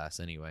in a glass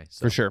anyway.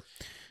 So, for sure.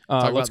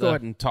 Let's go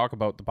ahead and talk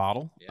about the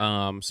bottle.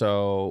 Yeah.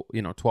 So,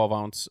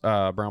 12-ounce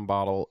brown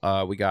bottle.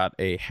 We got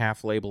a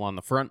half label on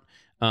the front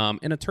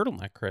and a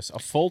turtleneck, Chris, a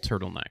full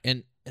turtleneck.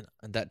 And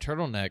that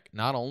turtleneck,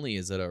 not only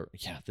is it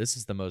this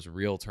is the most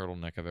real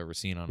turtleneck I've ever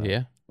seen on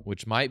it.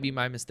 Which might be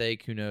my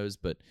mistake. Who knows?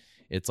 But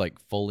it's like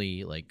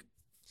fully like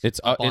it's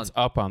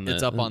up on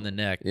the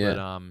neck.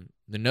 Yeah.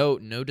 But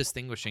no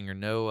distinguishing or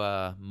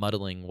no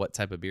muddling what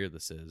type of beer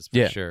this is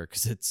for sure,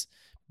 because it's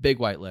big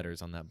white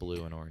letters on that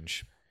blue and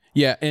orange.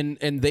 Yeah,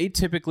 and they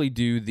typically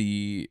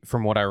do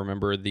from what I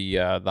remember,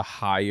 the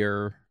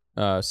higher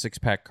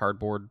 6-pack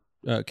cardboard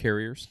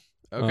carriers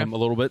a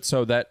little bit,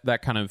 so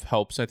that kind of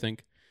helps, I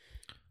think,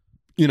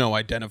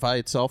 identify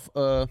itself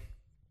a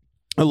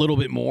little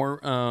bit more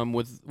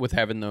with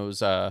having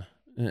those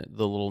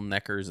the little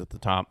neckers at the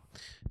top.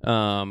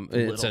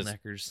 It says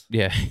neckers.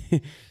 Yeah,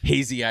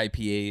 hazy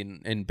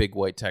IPA and big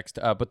white text.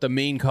 But the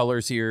main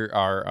colors here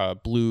are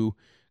blue,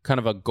 kind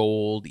of a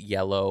gold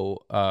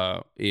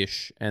yellow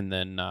ish, and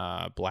then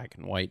black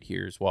and white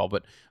here as well.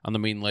 But on the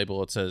main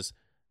label it says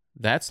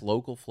that's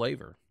local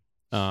flavor,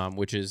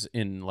 which is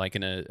in like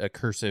a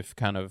cursive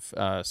kind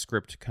of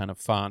script kind of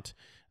font.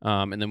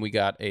 And then we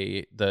got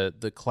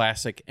the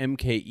classic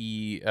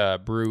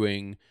MKE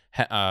Brewing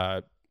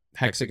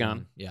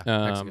hexagon. Yeah,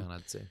 hexagon,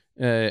 I'd say.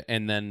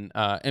 And then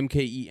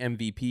MKE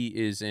MVP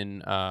is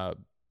in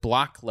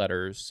block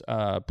letters,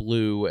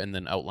 blue, and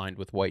then outlined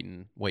with white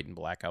and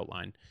black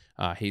outline,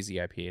 hazy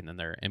IPA, and then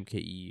their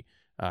MKE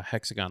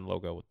hexagon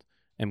logo with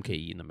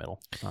MKE in the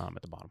middle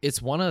at the bottom.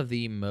 It's one of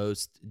the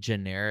most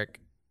generic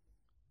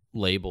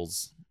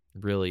labels,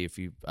 really,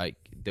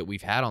 that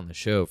we've had on the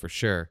show for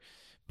sure.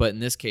 But in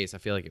this case, I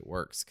feel like it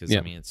works because,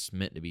 it's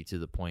meant to be to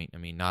the point. I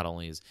mean, not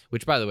only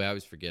which, by the way, I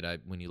always forget,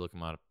 when you look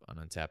them up on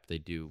Untappd, they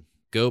do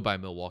go by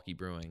Milwaukee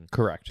Brewing.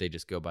 Correct. They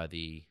just go by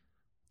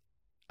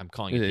I'm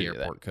calling it the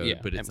airport code,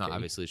 but it's MKE. Not,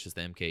 obviously, it's just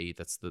the MKE.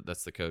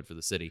 That's the code for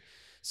the city.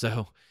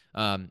 So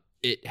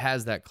it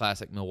has that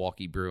classic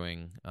Milwaukee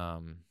Brewing,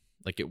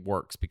 like it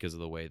works because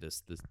of the way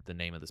the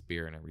name of this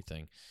beer and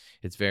everything.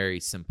 It's very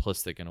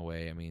simplistic in a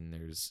way. I mean,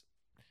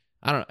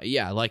 I don't know.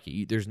 Yeah, I like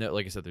it. There's no,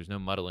 like I said, there's no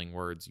muddling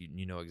words.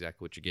 You know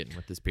exactly what you're getting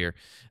with this beer.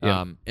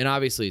 Yeah. And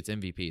obviously it's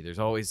MVP. There's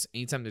always,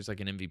 anytime there's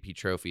like an MVP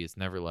trophy, it's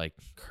never like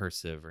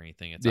cursive or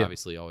anything. It's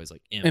obviously always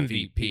like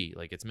MVP.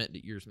 Like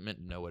you're meant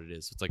to know what it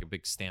is. So it's like a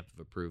big stamp of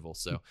approval.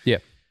 So yeah.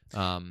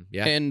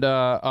 Yeah. And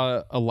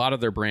a lot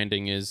of their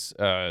branding is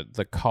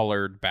the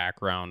colored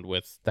background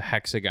with the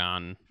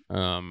hexagon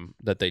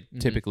that they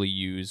typically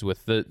use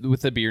with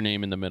the beer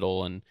name in the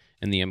middle and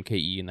the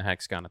MKE and the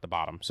hexagon at the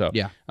bottom. So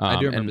yeah, I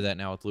do remember that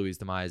now with Louis'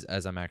 Demise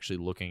as I'm actually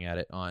looking at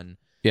it on.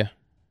 Yeah.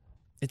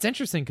 It's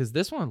interesting because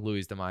this one,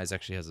 Louis' Demise,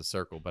 actually has a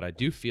circle, but I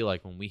do feel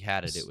like when we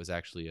had it, it was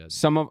actually a...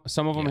 Some of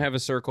them have a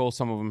circle,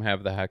 some of them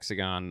have the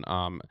hexagon.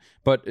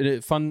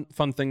 But fun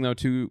thing though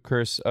too,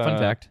 Chris. Fun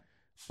fact: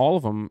 all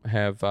of them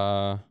have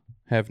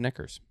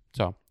neckers,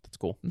 so that's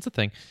cool. That's a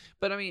thing.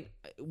 But I mean,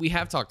 we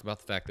have talked about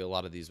the fact that a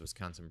lot of these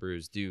Wisconsin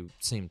brews do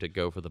seem to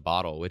go for the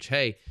bottle, which,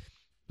 hey,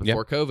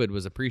 before COVID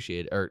was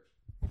appreciated, or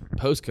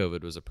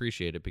post-COVID was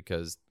appreciated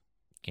because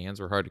cans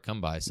were hard to come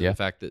by. So the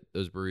fact that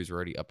those breweries were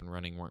already up and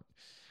running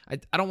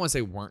I don't want to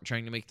say weren't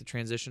trying to make the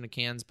transition to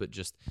cans, but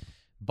just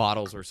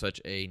bottles are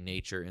such a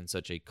nature and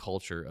such a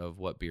culture of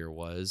what beer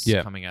was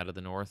coming out of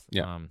the North.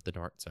 The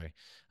Nort, sorry.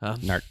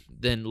 Nort.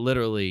 Then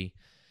literally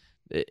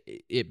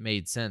it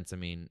made sense. I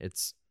mean,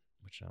 which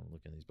I'm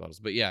looking at these bottles,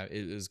 but yeah,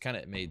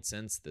 it made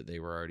sense that they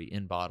were already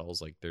in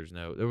bottles. Like there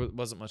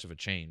wasn't much of a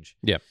change.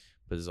 Yeah.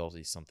 But there's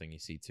always something you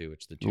see too,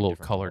 which the two little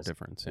different color bottles.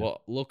 Difference. Yeah.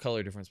 Well, a little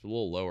color difference, but a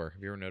little lower.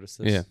 Have you ever noticed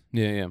this?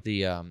 Yeah.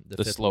 The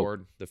fifth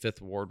ward, the fifth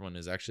ward one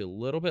is actually a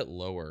little bit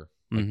lower,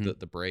 like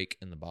the break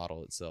in the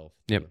bottle itself.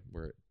 Yep.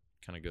 Where it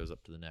kind of goes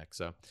up to the neck.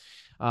 So,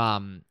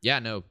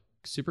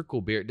 super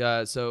cool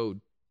beer. So,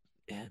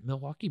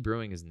 Milwaukee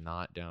Brewing is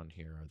not down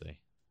here, are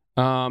they?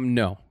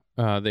 No.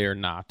 They are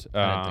not.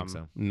 I didn't think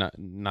so.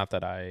 Not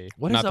that I.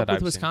 What is up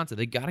with Wisconsin?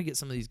 They got to get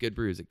some of these good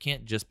brews. It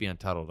can't just be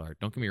Untitled Art.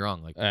 Don't get me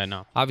wrong. Like,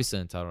 no. Obviously,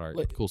 Untitled Art,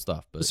 cool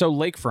stuff. But so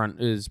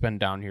Lakefront has been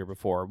down here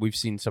before. We've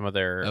seen some of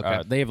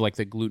their. They have like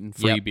the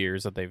gluten-free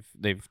beers that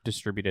they've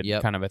distributed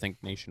kind of, I think,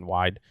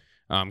 nationwide,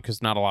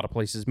 because not a lot of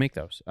places make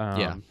those.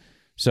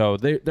 So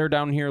they're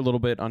down here a little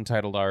bit.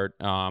 Untitled Art.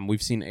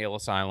 We've seen Ale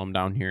Asylum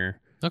down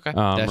here. Okay,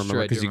 that's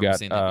true. Because you got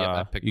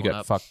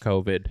Fuck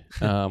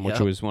COVID, which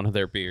was one of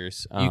their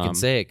beers. You can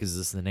say it because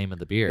this is the name of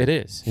the beer. It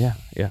is, yeah.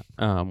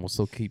 We'll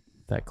still keep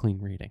that clean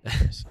rating.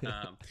 I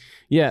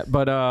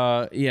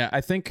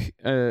think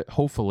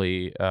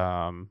hopefully,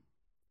 and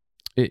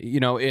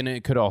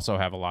it could also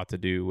have a lot to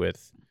do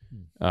with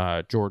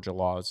Georgia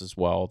laws as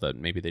well. That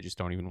maybe they just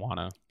don't even want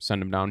to send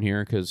them down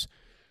here because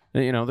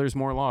there's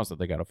more laws that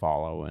they got to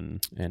follow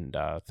and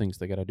things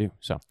they got to do.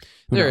 So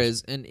there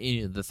is, and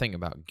the thing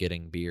about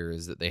getting beer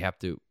is that they have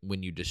to,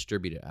 when you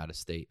distribute it out of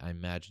state, I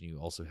imagine you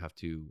also have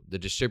to, the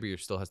distributor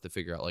still has to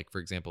figure out, like, for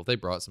example, if they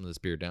brought some of this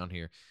beer down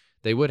here,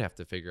 they would have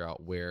to figure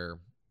out where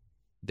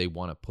they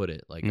want to put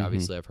it. Like,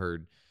 obviously I've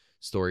heard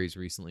stories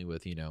recently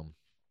with,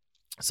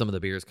 some of the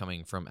beers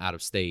coming from out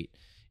of state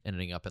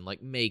ending up in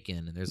like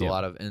Macon, and there's a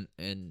lot of, and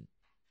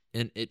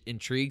it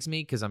intrigues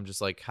me because I'm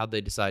just like, how'd they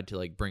decide to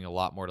like bring a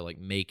lot more to like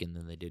Macon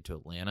than they did to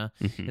Atlanta?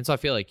 And so I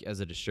feel like as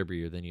a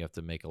distributor, then you have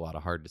to make a lot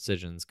of hard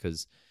decisions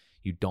because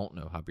you don't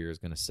know how beer is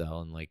going to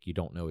sell, and like you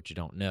don't know what you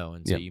don't know.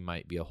 And so you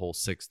might be a whole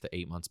 6 to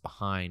 8 months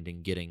behind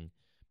in getting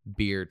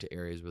beer to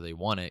areas where they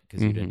want it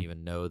because you didn't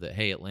even know that,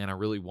 hey, Atlanta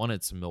really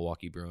wanted some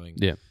Milwaukee Brewing.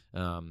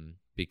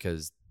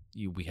 Because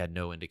we had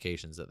no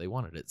indications that they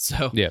wanted it.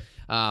 So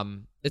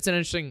it's an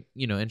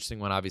interesting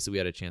one. Obviously we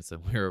had a chance to,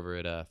 we were over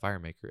at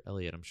Firemaker.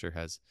 Elliot, I'm sure,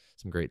 has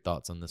some great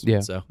thoughts on this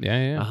one. So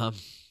I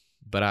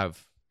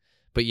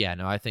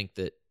think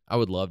that I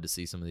would love to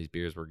see some of these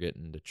beers we're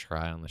getting to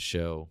try on the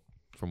show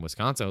from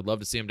Wisconsin. I would love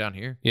to see them down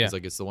here. It's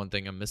like, it's the one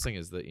thing I'm missing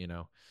is that,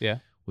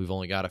 we've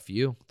only got a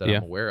few that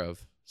I'm aware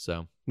of.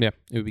 So it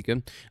would be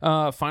good.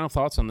 Final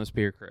thoughts on this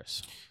beer,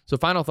 Chris? So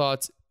final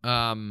thoughts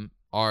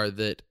are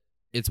that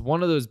it's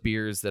one of those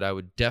beers that I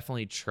would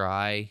definitely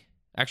try.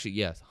 Actually,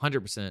 yes,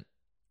 100%.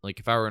 Like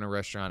if I were in a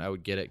restaurant, I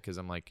would get it because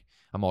I'm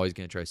always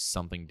going to try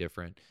something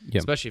different,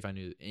 especially if I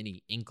knew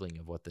any inkling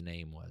of what the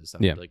name was.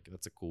 I'd be like,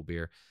 that's a cool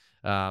beer.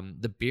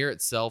 The beer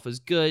itself is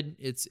good.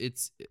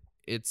 It's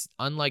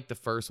unlike the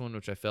first one,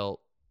 which I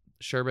felt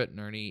sherbet and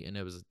earny, and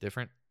it was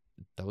different.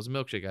 That was a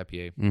Milkshake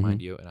IPA,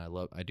 mind you, and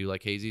I do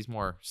like hazies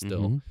more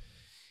still.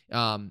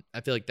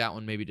 I feel like that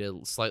one maybe did a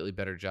slightly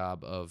better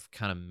job of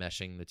kind of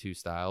meshing the two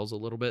styles a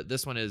little bit.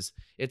 This one it's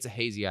a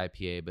hazy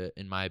IPA, but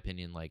in my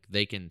opinion, like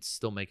they can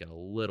still make it a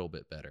little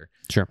bit better.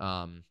 Sure.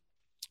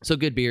 So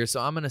good beer. So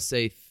I'm going to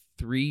say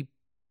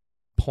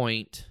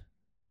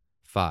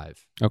 3.5.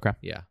 Okay.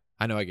 Yeah.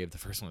 I know I gave the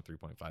first one a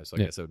 3.5, so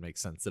I guess it would make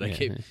sense that I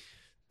gave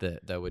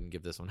that I wouldn't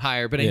give this one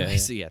higher. But anyway,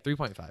 so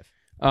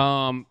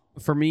 3.5.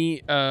 For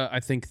me,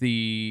 I think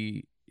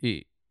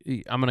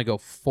I'm going to go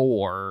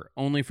 4,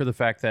 only for the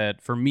fact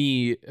that for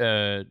me,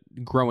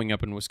 growing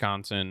up in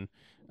Wisconsin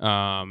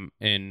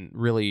and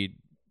really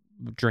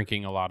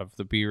drinking a lot of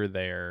the beer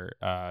there,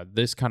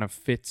 this kind of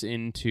fits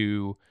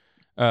into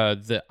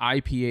the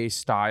IPA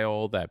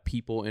style that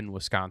people in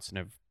Wisconsin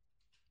have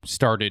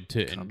started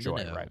to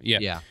enjoy, right?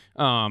 Yeah.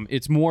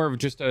 It's more of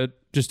just a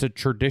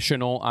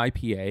traditional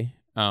IPA.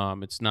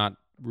 It's not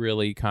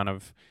really kind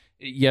of,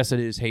 yes, it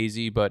is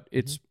hazy, but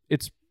it's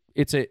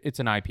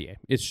an IPA.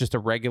 It's just a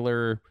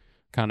regular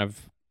kind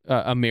of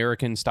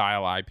American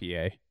style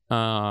IPA.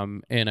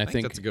 And I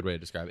think that's a good way to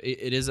describe it.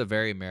 It is a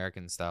very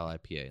American style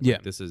IPA.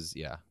 Like, this is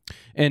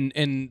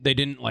and they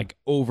didn't like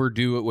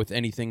overdo it with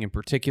anything in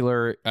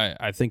particular.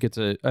 I think it's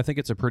a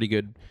pretty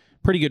good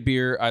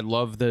beer. I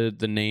love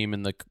the name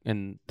and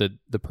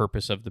the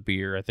purpose of the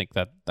beer. I think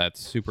that's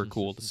super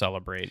cool to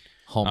celebrate.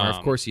 Homer,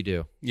 of course you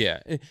do.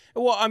 Yeah.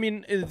 Well, I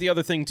mean, the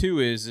other thing too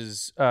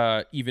is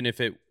even if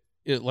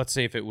let's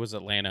say if it was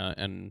Atlanta,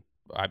 and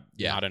I'm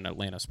not an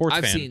Atlanta sports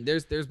fan. I've seen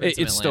there's been some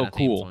Atlanta still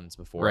cool ones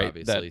before, right?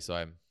 Obviously. So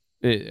I'm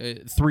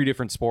 3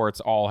 different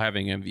sports all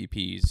having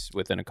MVPs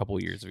within a couple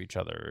of years of each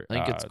other. I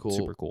think it's cool.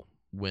 Super cool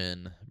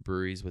when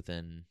breweries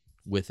within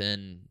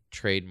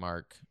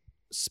trademark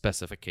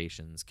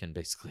specifications can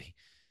basically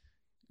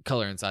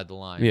color inside the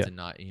lines and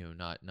not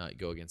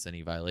go against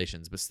any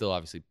violations, but still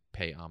obviously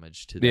pay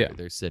homage to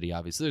their city.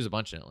 Obviously, there's a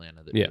bunch in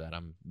Atlanta that do that.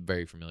 I'm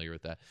very familiar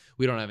with that.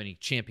 We don't have any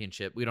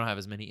championship. We don't have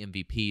as many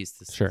MVPs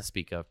to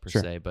speak of per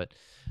se, but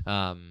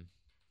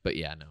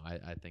yeah, no,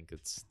 I think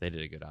they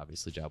did a good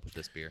obviously job with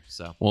this beer.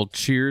 So well,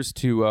 cheers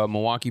to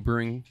Milwaukee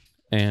Brewing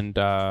and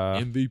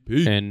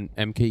MVP and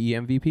MKE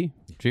MVP.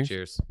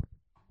 Cheers.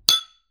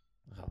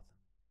 Oh,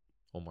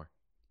 one more.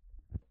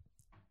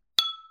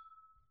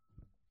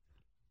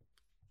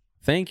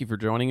 Thank you for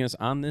joining us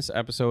on this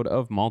episode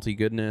of Malty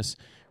Goodness.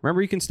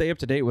 Remember, you can stay up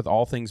to date with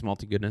all things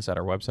Malty Goodness at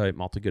our website,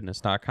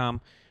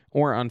 maltygoodness.com,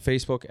 or on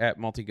Facebook at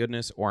Malty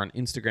Goodness, or on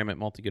Instagram at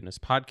Malty Goodness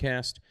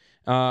Podcast.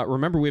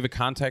 Remember, we have a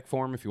contact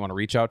form if you want to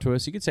reach out to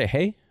us. You could say,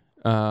 hey,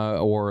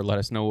 or let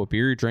us know what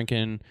beer you're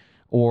drinking,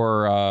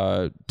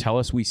 or tell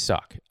us we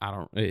suck. I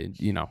don't,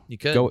 you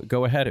could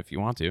go ahead if you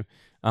want to.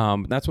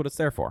 That's what it's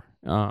there for.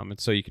 And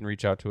so you can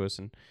reach out to us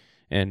and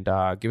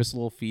give us a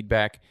little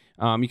feedback.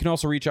 You can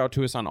also reach out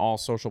to us on all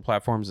social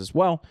platforms as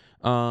well.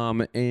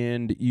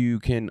 And you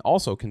can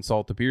also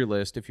consult the beer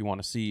list if you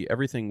want to see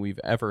everything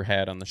we've ever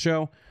had on the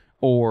show,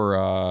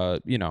 or,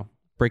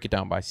 break it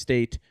down by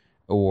state,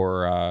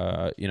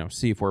 or,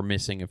 see if we're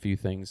missing a few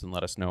things and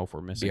let us know if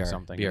we're missing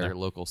something. Be our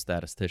local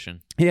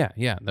statistician. Yeah,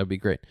 that'd be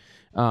great.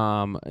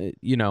 I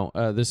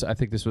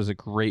think this was a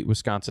great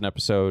Wisconsin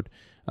episode.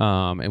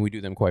 And we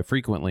do them quite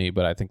frequently,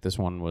 but I think this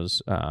one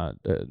was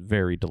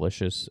very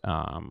delicious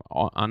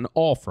on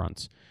all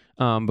fronts.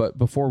 But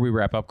before we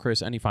wrap up,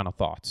 Chris, any final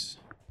thoughts?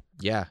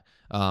 Yeah.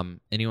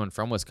 Anyone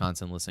from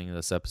Wisconsin listening to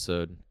this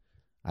episode,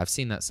 I've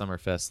seen that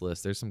Summerfest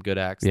list. There's some good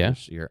acts Yeah.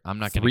 this year. I'm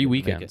not going to 3 make it.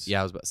 weekends.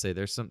 Yeah, I was about to say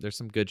there's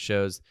some good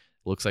shows.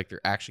 Looks like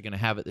they're actually going to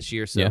have it this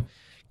year. So Yeah.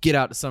 get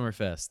out to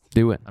Summerfest.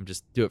 Do it.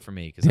 Do it for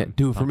me because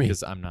Do it for me.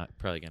 because I'm not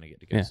probably going to get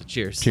to go. Yeah. So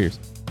cheers. Cheers.